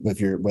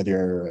 Whether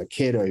you're a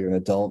kid or you're an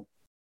adult,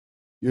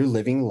 you're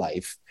living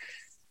life.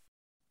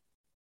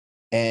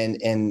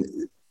 And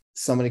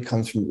somebody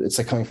it's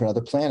like coming from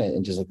another planet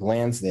and just like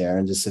lands there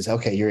and just says,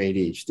 okay, you're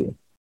ADHD.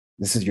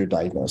 This is your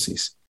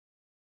diagnosis.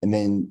 And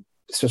then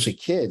especially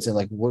kids are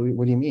like, what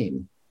do you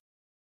mean?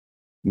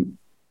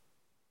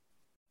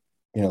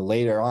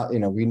 Later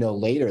on, we know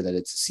later that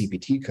it's a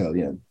CPT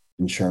code,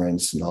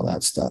 insurance and all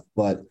that stuff.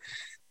 But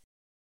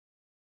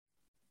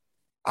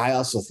I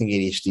also think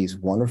ADHD is a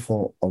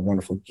wonderful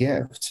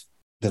gift,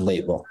 the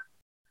label,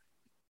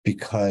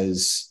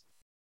 because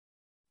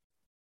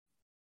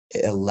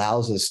it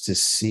allows us to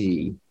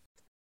see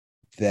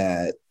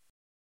that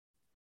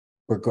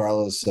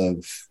regardless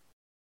of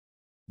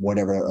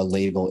whatever a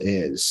label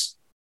is,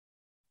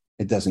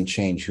 it doesn't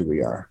change who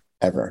we are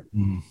ever.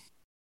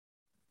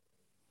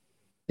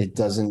 It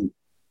doesn't.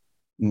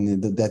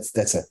 That's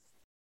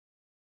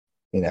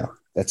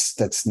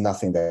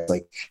nothing. That's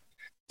like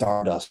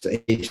stardust.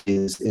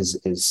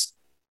 ADHD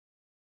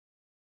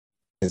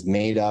is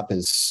made up.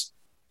 This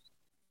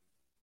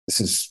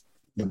is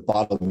the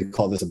bottle. We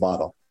call this a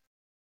bottle.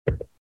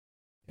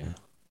 Yeah.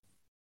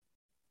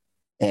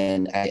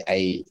 And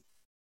I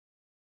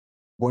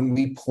when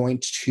we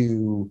point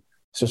to,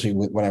 especially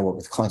when I work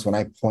with clients, when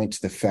I point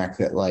to the fact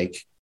that like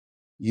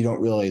you don't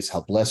realize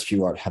how blessed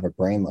you are to have a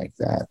brain like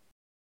that,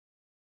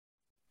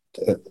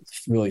 a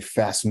really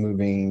fast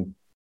moving,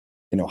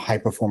 high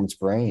performance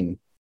brain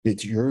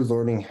that you're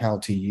learning how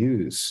to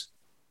use,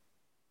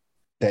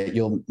 that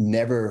you'll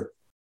never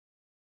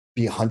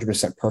be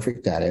 100%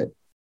 perfect at it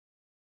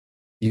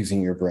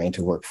using your brain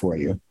to work for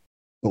you.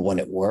 But when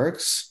it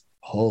works,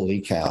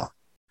 holy cow.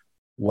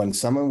 When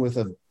someone with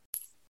a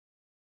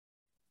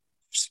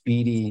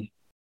speedy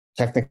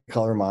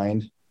Technicolor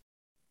mind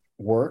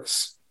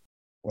works,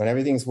 when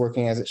everything's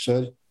working as it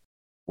should,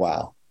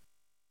 wow.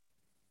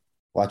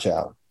 Watch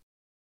out.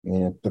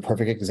 The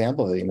perfect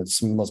example of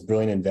some of the most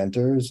brilliant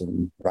inventors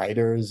and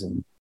writers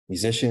and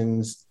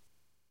musicians,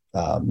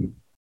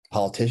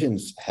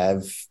 politicians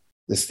have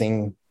this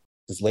label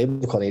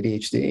called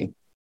ADHD.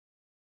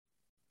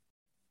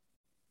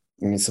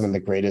 Some of the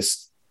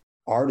greatest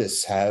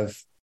artists have,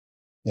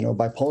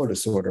 bipolar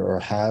disorder or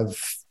have,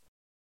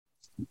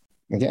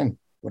 again,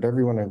 whatever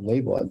you want to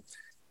label it.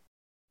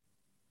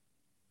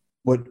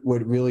 What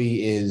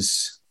really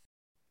is,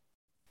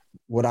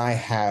 what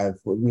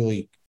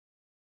really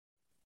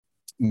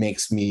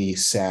makes me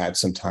sad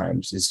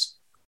sometimes is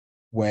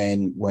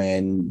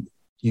when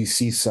you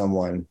see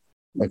someone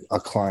like a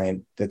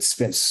client that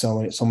spent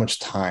so much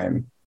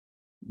time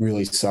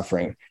really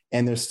suffering,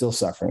 and they're still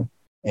suffering,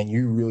 and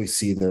you really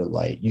see their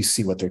light, you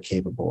see what they're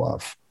capable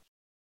of.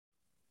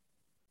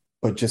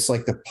 But just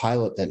like the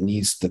pilot that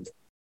needs the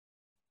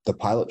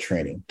pilot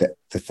training, that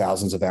the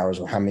thousands of hours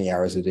or how many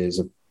hours it is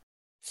of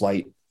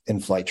flight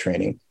in-flight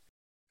training.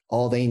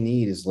 All they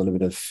need is a little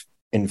bit of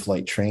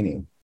in-flight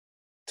training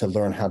to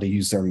learn how to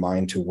use their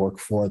mind to work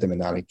for them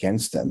and not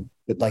against them.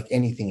 But like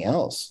anything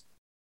else,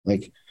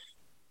 like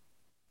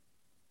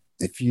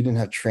if you didn't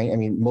have training, I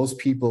mean, most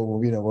people,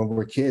 when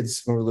we're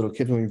kids, when we're little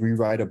kids, when we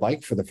ride a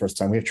bike for the first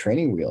time, we have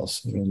training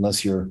wheels,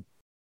 unless you're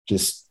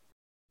just,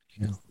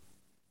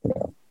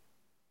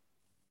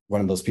 one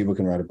of those people who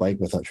can ride a bike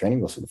without training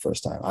wheels for the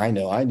first time. I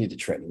know I needed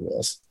training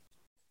wheels.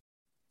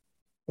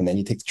 And then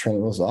you take the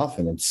training wheels off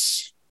and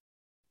it's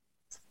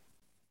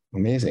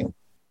amazing.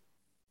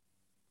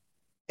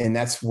 And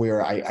that's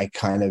where I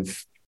kind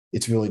of,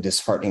 it's really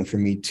disheartening for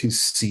me to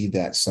see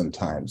that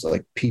sometimes.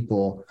 Like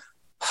people,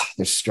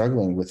 they're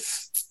struggling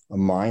with a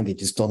mind they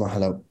just don't know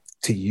how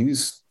to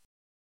use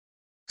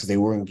because they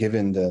weren't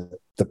given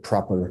the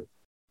proper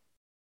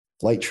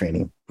flight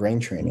training, brain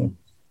training.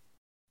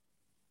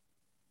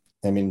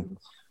 I mean,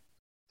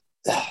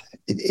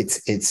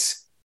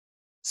 it's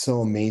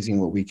so amazing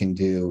what we can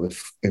do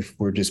if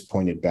we're just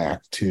pointed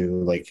back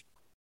to like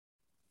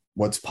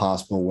what's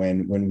possible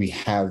when we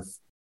have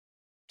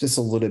just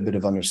a little bit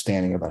of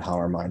understanding about how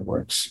our mind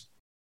works.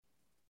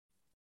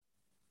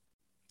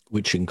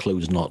 Which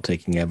includes not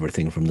taking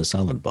everything from the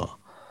salad bar.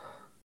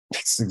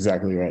 That's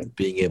exactly right.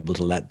 Being able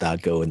to let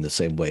that go in the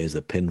same way as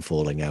the pin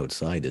falling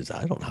outside is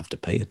I don't have to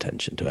pay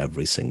attention to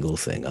every single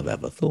thing I've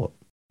ever thought.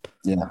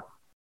 Yeah.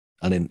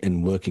 And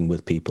in working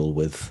with people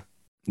with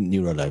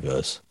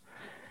neurodiverse,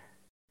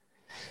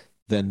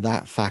 then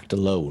that fact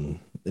alone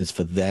is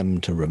for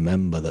them to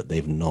remember that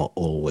they've not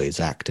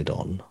always acted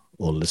on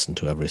or listened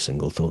to every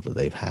single thought that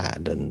they've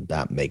had, and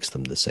that makes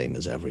them the same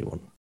as everyone.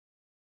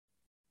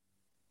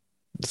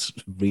 It's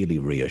really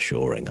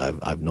reassuring.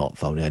 I've not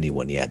found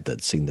anyone yet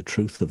that's seen the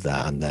truth of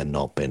that and then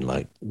not been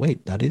like,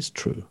 wait, that is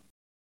true.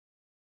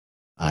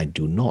 I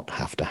do not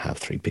have to have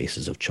 3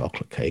 pieces of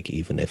chocolate cake,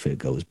 even if it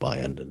goes by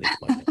underneath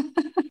my nose.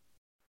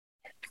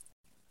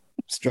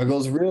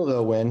 Struggle's real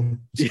though, Win.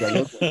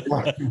 Struggle's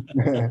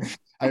real.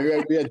 We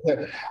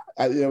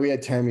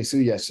had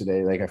tiramisu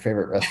yesterday, like our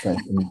favorite restaurant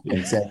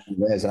in San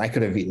Francisco, and I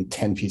could have eaten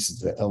 10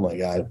 pieces of it. Oh my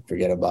God,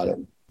 forget about it.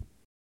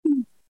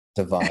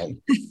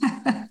 Divine.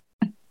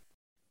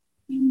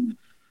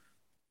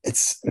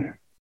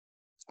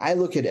 I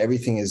look at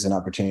everything as an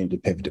opportunity to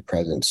pivot to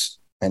presence.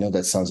 I know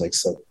that sounds like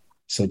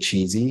so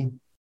cheesy.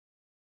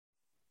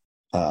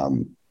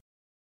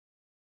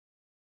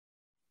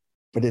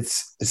 But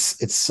it's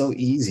so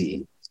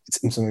easy.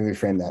 So let me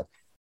reframe that.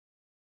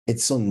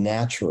 It's so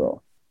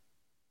natural,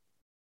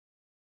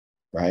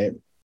 right?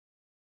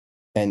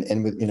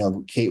 And with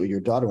Kate, with your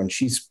daughter, when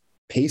she's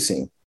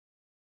pacing,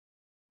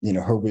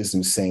 her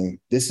wisdom saying,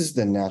 this is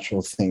the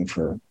natural thing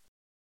for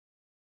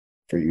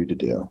you to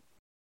do,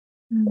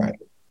 right?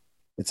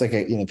 It's like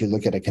if you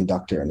look at a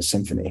conductor in a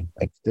symphony,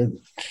 like they're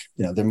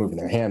moving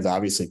their hands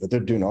obviously, but they're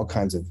doing all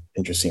kinds of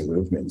interesting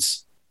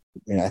movements.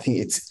 I think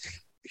it's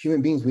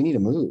human beings. We need to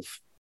move.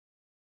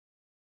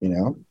 We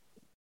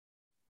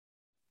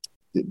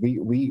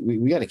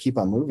got to keep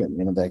on moving.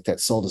 Like that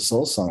soul to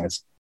soul song.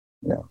 It's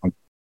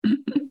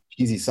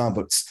cheesy song,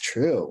 but it's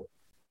true.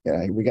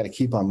 We got to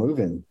keep on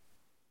moving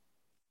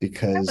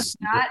because that was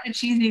not a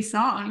cheesy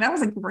song. That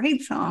was a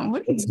great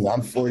song.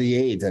 I'm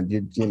 48,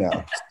 and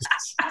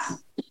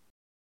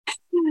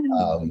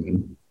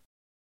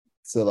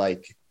so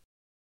like,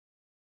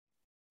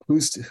 who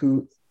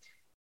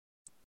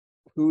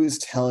is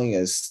telling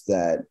us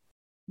that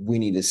we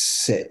need to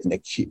sit in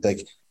a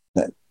like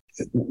that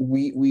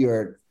we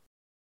are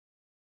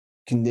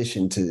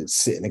conditioned to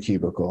sit in a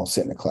cubicle,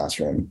 sit in a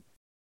classroom,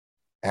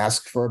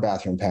 ask for a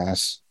bathroom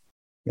pass,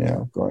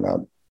 growing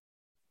up.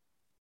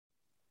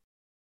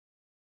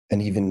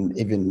 And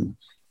even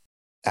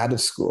out of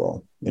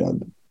school,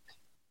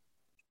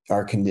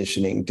 our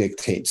conditioning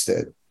dictates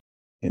that,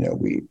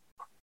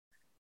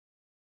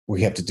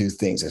 we have to do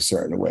things a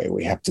certain way.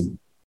 We have to,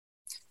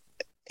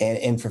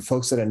 and for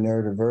folks that are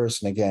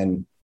neurodiverse, and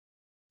again,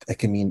 that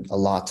can mean a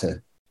lot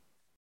to,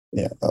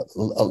 a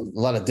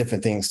lot of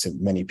different things to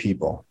many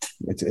people.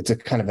 It's a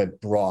kind of a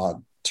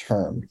broad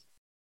term.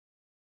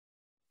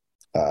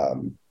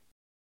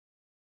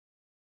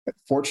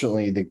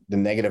 Fortunately, the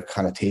negative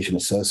connotation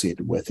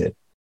associated with it.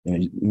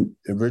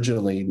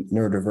 Originally,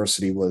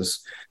 neurodiversity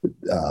was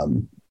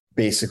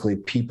basically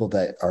people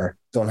that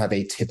don't have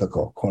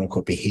atypical quote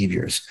unquote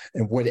behaviors,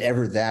 and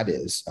whatever that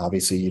is.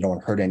 Obviously, you don't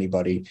want to hurt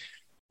anybody.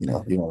 You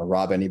don't want to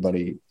rob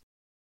anybody.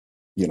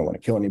 You don't want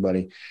to kill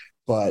anybody,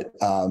 but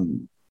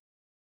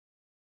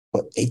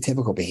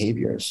atypical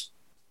behaviors.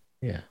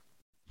 Yeah.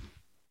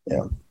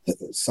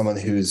 Someone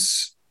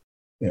who's,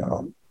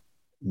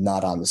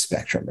 not on the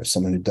spectrum, or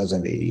someone who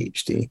doesn't have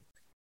ADHD.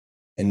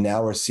 And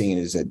now we're seeing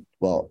is that,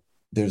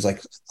 there's like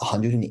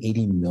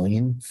 180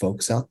 million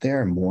folks out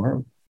there and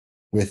more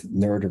with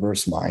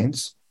neurodiverse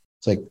minds.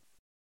 It's like,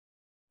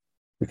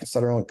 we can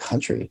start our own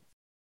country.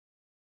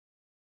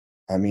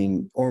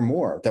 Or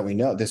more that we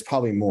know. There's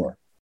probably more.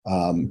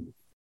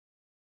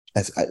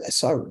 I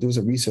saw there was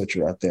a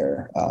researcher out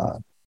there. I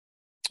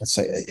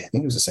think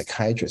it was a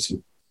psychiatrist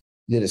who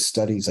did a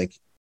study. He's like,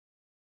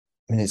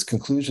 I mean, his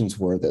conclusions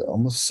were that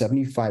almost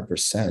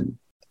 75%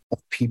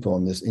 of people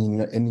in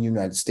the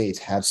United States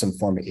have some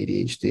form of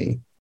ADHD.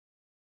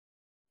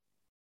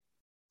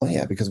 Well,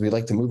 yeah, because we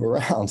like to move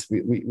around.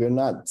 We're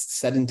not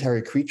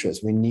sedentary creatures.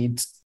 We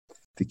need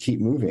to keep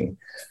moving.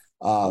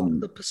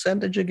 The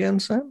percentage again,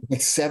 Sam?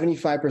 Like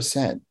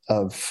 75%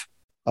 of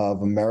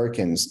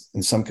Americans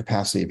in some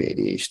capacity of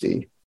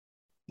ADHD.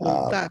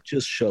 Well, that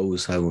just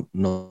shows how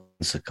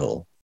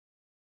nonsensical.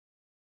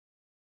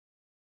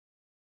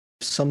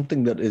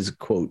 Something that is,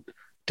 quote,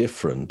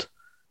 different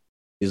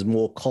is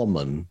more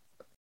common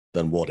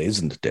than what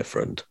isn't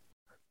different.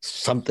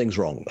 Something's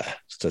wrong there,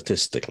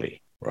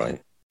 statistically,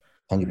 right?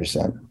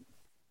 100%.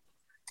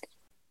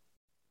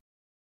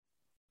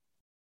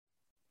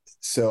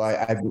 So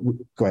I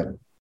go ahead.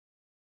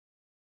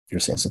 You're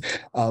saying something.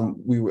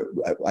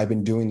 I've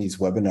been doing these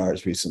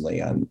webinars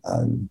recently on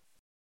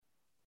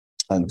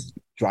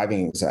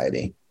driving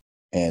anxiety,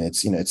 and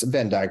it's a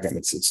Venn diagram.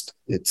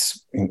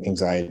 It's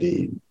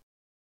anxiety,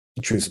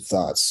 intrusive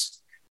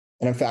thoughts,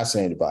 and I'm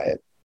fascinated by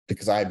it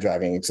because I have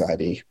driving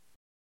anxiety,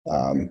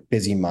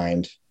 busy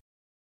mind,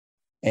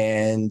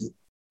 and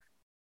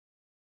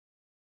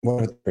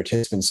one of the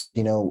participants,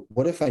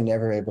 what if I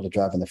never able to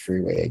drive on the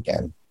freeway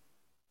again?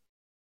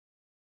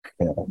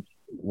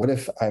 What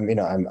if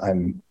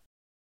I'm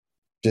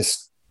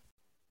just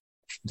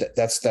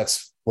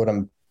that's what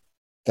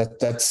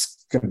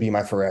that's going to be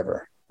my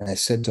forever. And I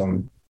said to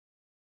him,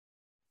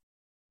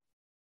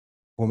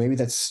 well, maybe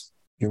that's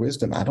your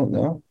wisdom. I don't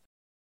know.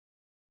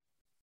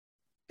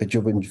 But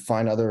you'll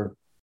find other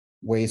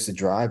ways to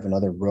drive and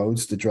other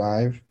roads to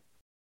drive.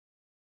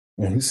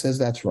 And who says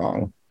that's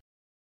wrong?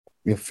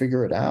 You'll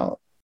figure it out.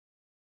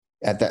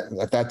 At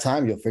that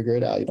time, you'll figure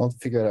it out. You don't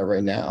figure it out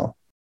right now.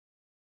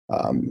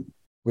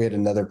 We had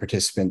another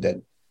participant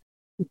that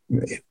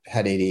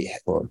had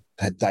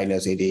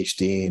diagnosed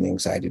ADHD and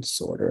anxiety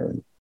disorder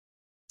and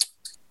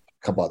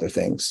a couple other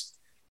things,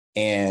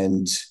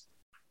 and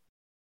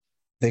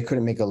they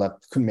couldn't make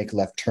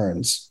left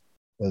turns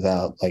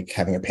without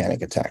having a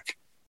panic attack,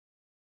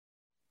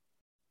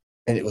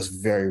 and it was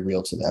very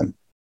real to them.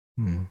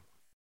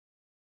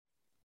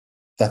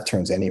 Left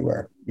turns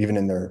anywhere, even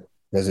in their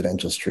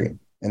residential street,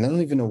 and they don't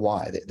even know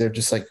why. They're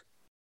just like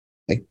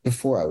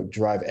before, I would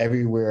drive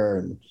everywhere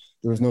and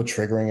there was no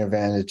triggering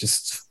event. It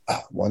just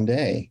one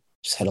day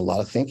just had a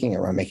lot of thinking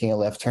around making a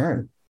left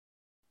turn.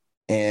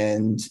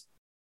 And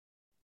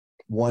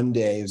one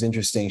day it was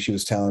interesting. She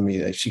was telling me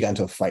that she got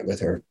into a fight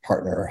with her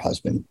partner or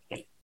husband,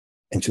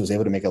 and she was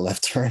able to make a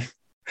left turn.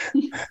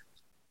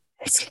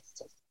 So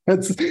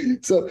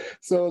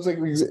it's like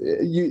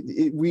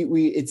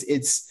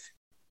it's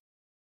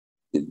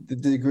the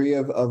degree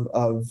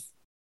of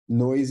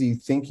noisy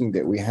thinking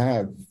that we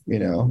have.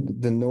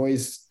 The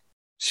noise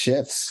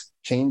shifts,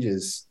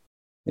 changes.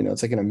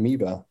 It's like an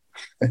amoeba.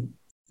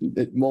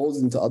 It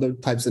molds into other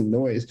types of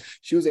noise.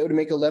 She was able to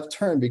make a left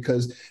turn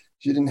because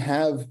she didn't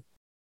have,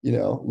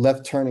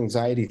 left turn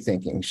anxiety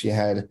thinking. She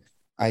had,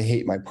 I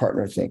hate my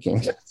partner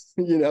thinking, so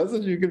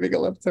she could make a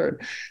left turn.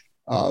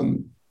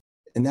 And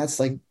that's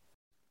like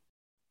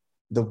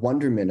the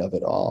wonderment of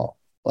it all.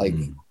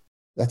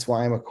 That's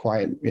why I'm a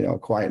quiet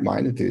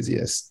mind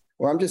enthusiast,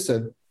 or I'm just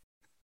a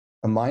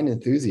mind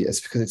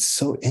enthusiast, because it's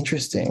so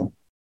interesting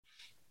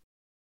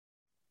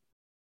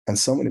on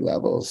so many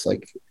levels.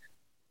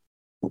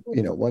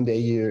 One day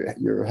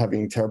you're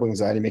having terrible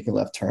anxiety making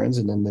left turns,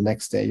 and then the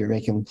next day you're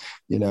making,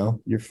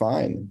 you're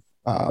fine.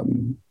 But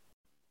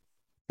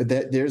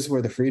there's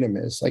where the freedom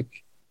is,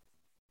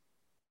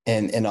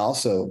 and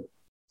also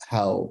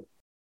how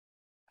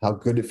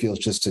good it feels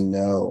just to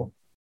know,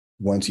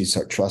 once you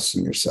start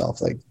trusting yourself,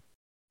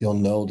 you'll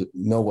know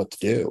what to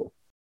do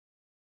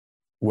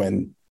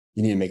when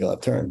you need to make a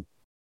left turn.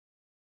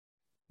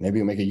 Maybe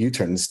you'll make a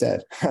U-turn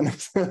instead. I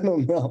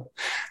don't know,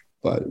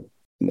 but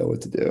you know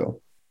what to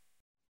do.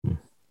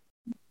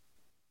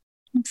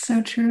 It's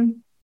so true.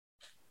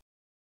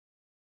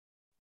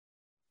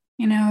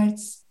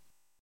 It's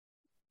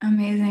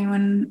amazing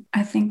when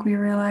I think we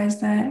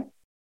realize that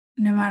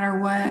no matter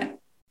what,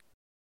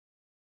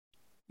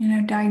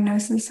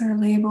 diagnosis or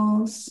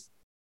labels,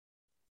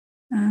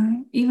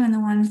 even the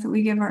ones that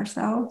we give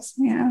ourselves,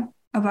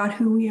 about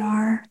who we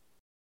are,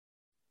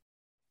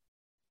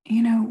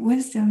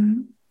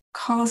 wisdom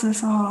calls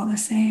us all the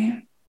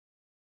same.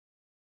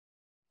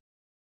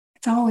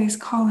 It's always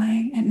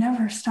calling. It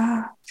never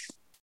stops,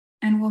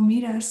 and will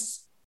meet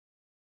us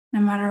no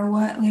matter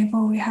what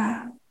label we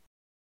have.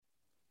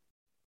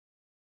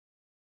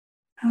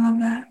 I love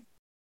that.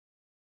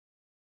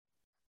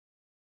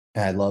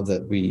 I love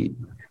that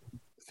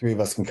three of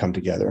us can come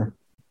together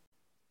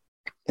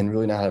and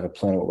really not have a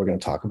plan of what we're going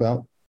to talk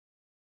about.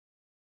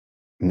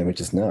 And then we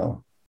just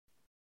know.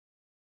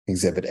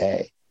 Exhibit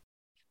A,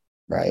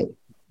 right?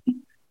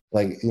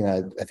 I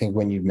think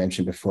when you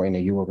mentioned before,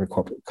 you work with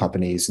corporate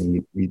companies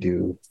and you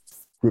do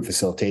group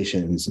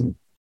facilitations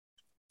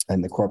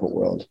and the corporate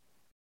world.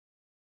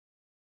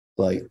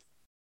 And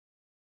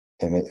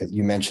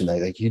you mentioned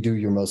that, you do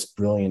your most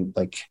brilliant,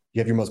 you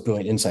have your most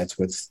brilliant insights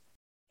with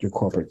your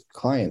corporate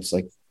clients.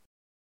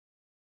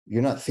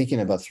 you're not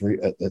thinking about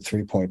a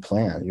 3-point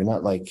plan. You're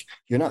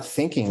not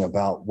thinking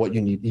about what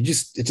you need. It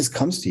just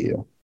comes to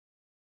you.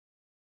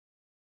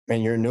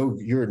 And you're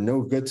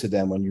no good to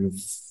them when you're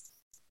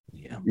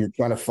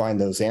trying to find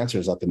those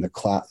answers up in the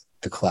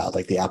cloud,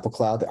 like the Apple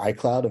cloud, the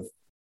iCloud of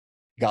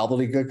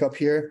gobbledygook up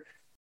here.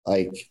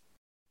 Like,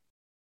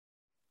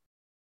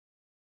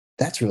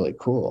 that's really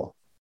cool.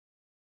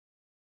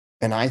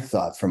 And I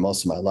thought for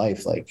most of my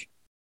life, like,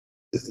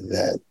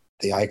 that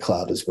the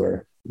iCloud is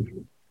where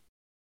you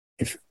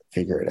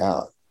figure it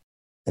out.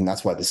 And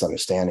that's why this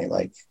understanding,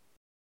 like,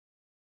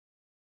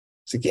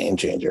 it's a game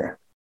changer.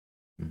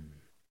 Mm-hmm.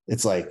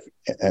 It's like,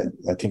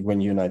 I think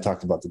when you and I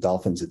talked about the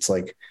Dolphins, it's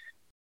like,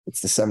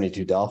 it's the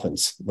 72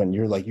 Dolphins. When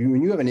you're like,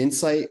 when you have an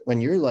insight, when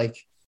you're like,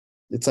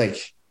 it's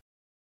like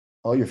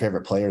all your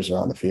favorite players are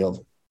on the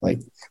field. Like,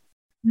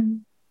 mm-hmm.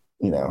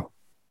 You know,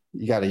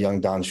 you got a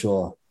young Don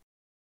Shula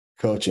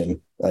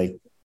coaching. Like,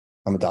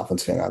 I'm a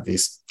Dolphins fan,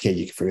 obviously. Okay,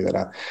 you can figure that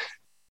out.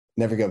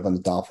 Never give up on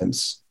the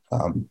Dolphins,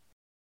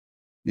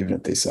 even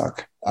if they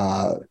suck.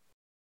 But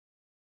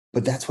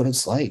that's what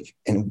it's like.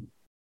 And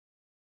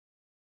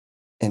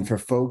for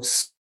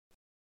folks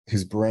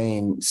whose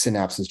brain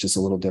synapses just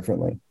a little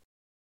differently,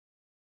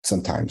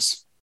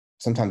 sometimes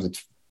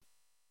it's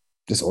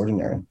just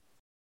ordinary.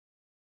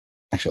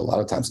 Actually, a lot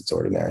of times it's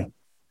ordinary.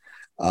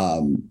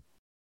 The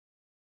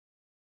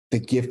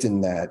gift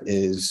in that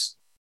is,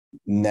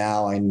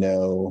 now I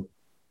know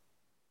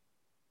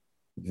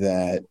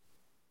that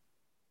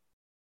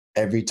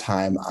every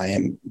time I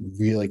am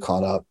really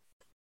caught up,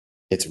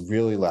 it's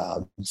really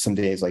loud. Some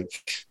days, like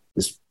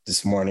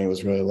this morning,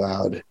 was really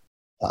loud.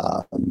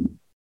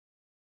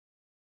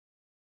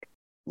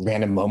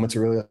 Random moments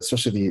are really,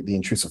 especially the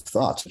intrusive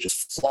thoughts are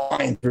just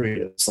flying through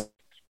you.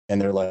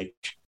 And they're like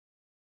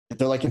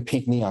in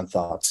pink neon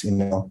thoughts, you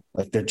know,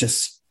 like they're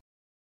just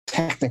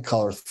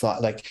technicolor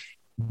thought, like,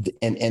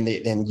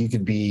 and you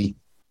could be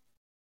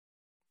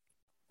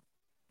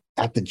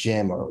at the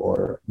gym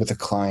or with a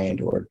client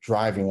or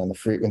driving on the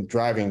freeway. And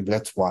driving,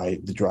 that's why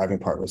the driving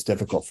part was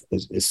difficult,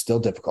 is still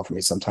difficult for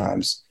me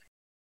sometimes.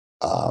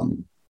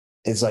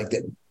 It's like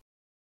that.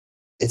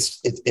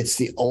 It's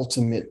the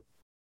ultimate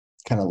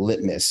kind of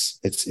litmus.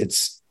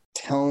 It's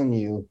telling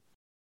you,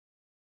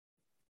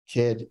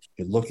 kid,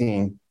 you're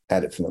looking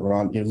at it from the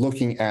wrong. You're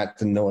looking at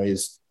the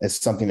noise as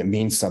something that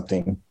means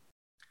something.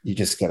 You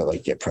just gotta,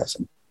 like, get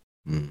present.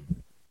 Mm.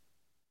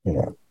 You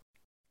know.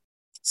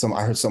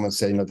 I heard someone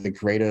say, you know, the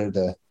greater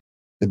the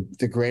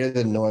greater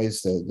the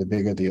noise, the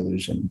bigger the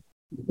illusion.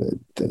 You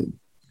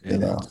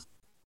know,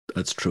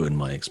 that's true in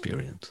my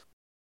experience.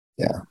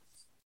 Yeah.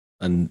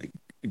 And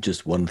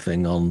just one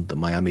thing on the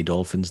Miami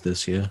Dolphins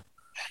this year.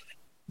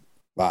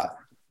 Wow.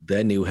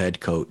 Their new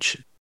head coach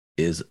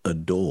is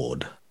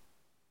adored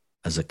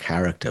as a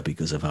character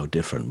because of how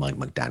different Mike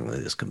McDaniel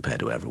is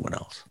compared to everyone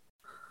else.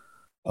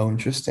 Oh,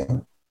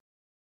 interesting.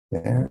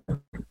 Yeah.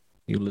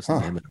 You listen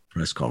to him at a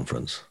press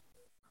conference.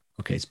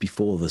 Okay, it's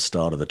before the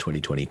start of the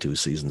 2022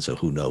 season, so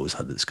who knows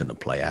how this is going to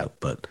play out,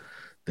 but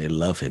they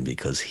love him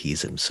because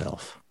he's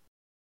himself,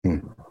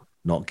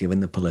 not giving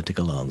the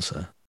political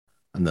answer.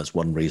 And that's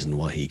one reason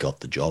why he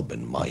got the job,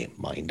 in my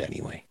mind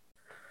anyway,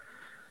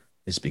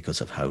 is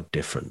because of how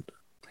different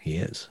he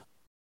is.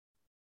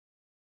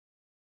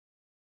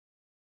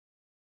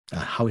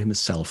 How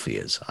himself he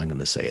is, I'm going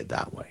to say it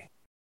that way.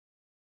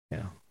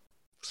 Yeah.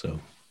 So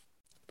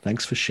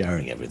thanks for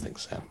sharing everything,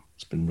 Sam.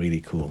 It's been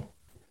really cool.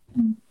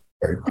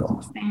 Very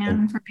cool. Thanks,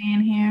 Sam, for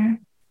being here.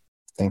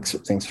 Thanks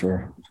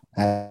for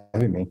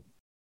having me.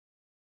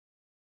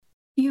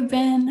 You've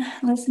been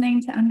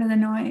listening to Under the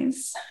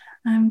Noise.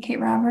 I'm Kate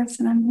Roberts,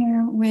 and I'm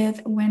here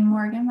with Wynn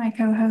Morgan, my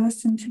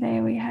co-host, and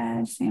today we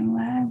had Sam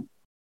Ladd.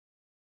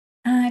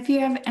 If you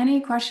have any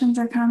questions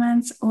or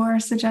comments or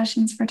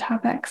suggestions for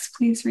topics,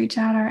 please reach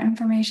out. Our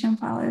information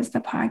follows the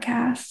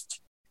podcast.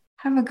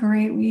 Have a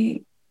great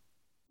week.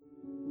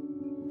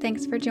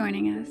 Thanks for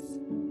joining us.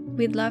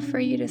 We'd love for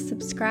you to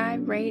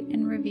subscribe, rate,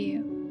 and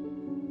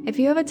review. If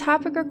you have a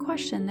topic or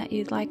question that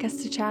you'd like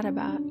us to chat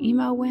about,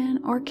 email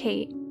Wynn or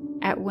Kate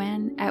at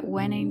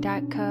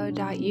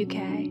wynn@winning.co.uk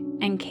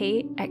and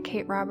Kate at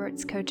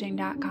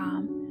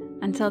katerobertscoaching.com.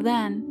 Until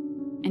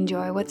then,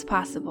 enjoy what's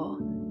possible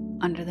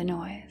under the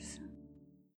noise.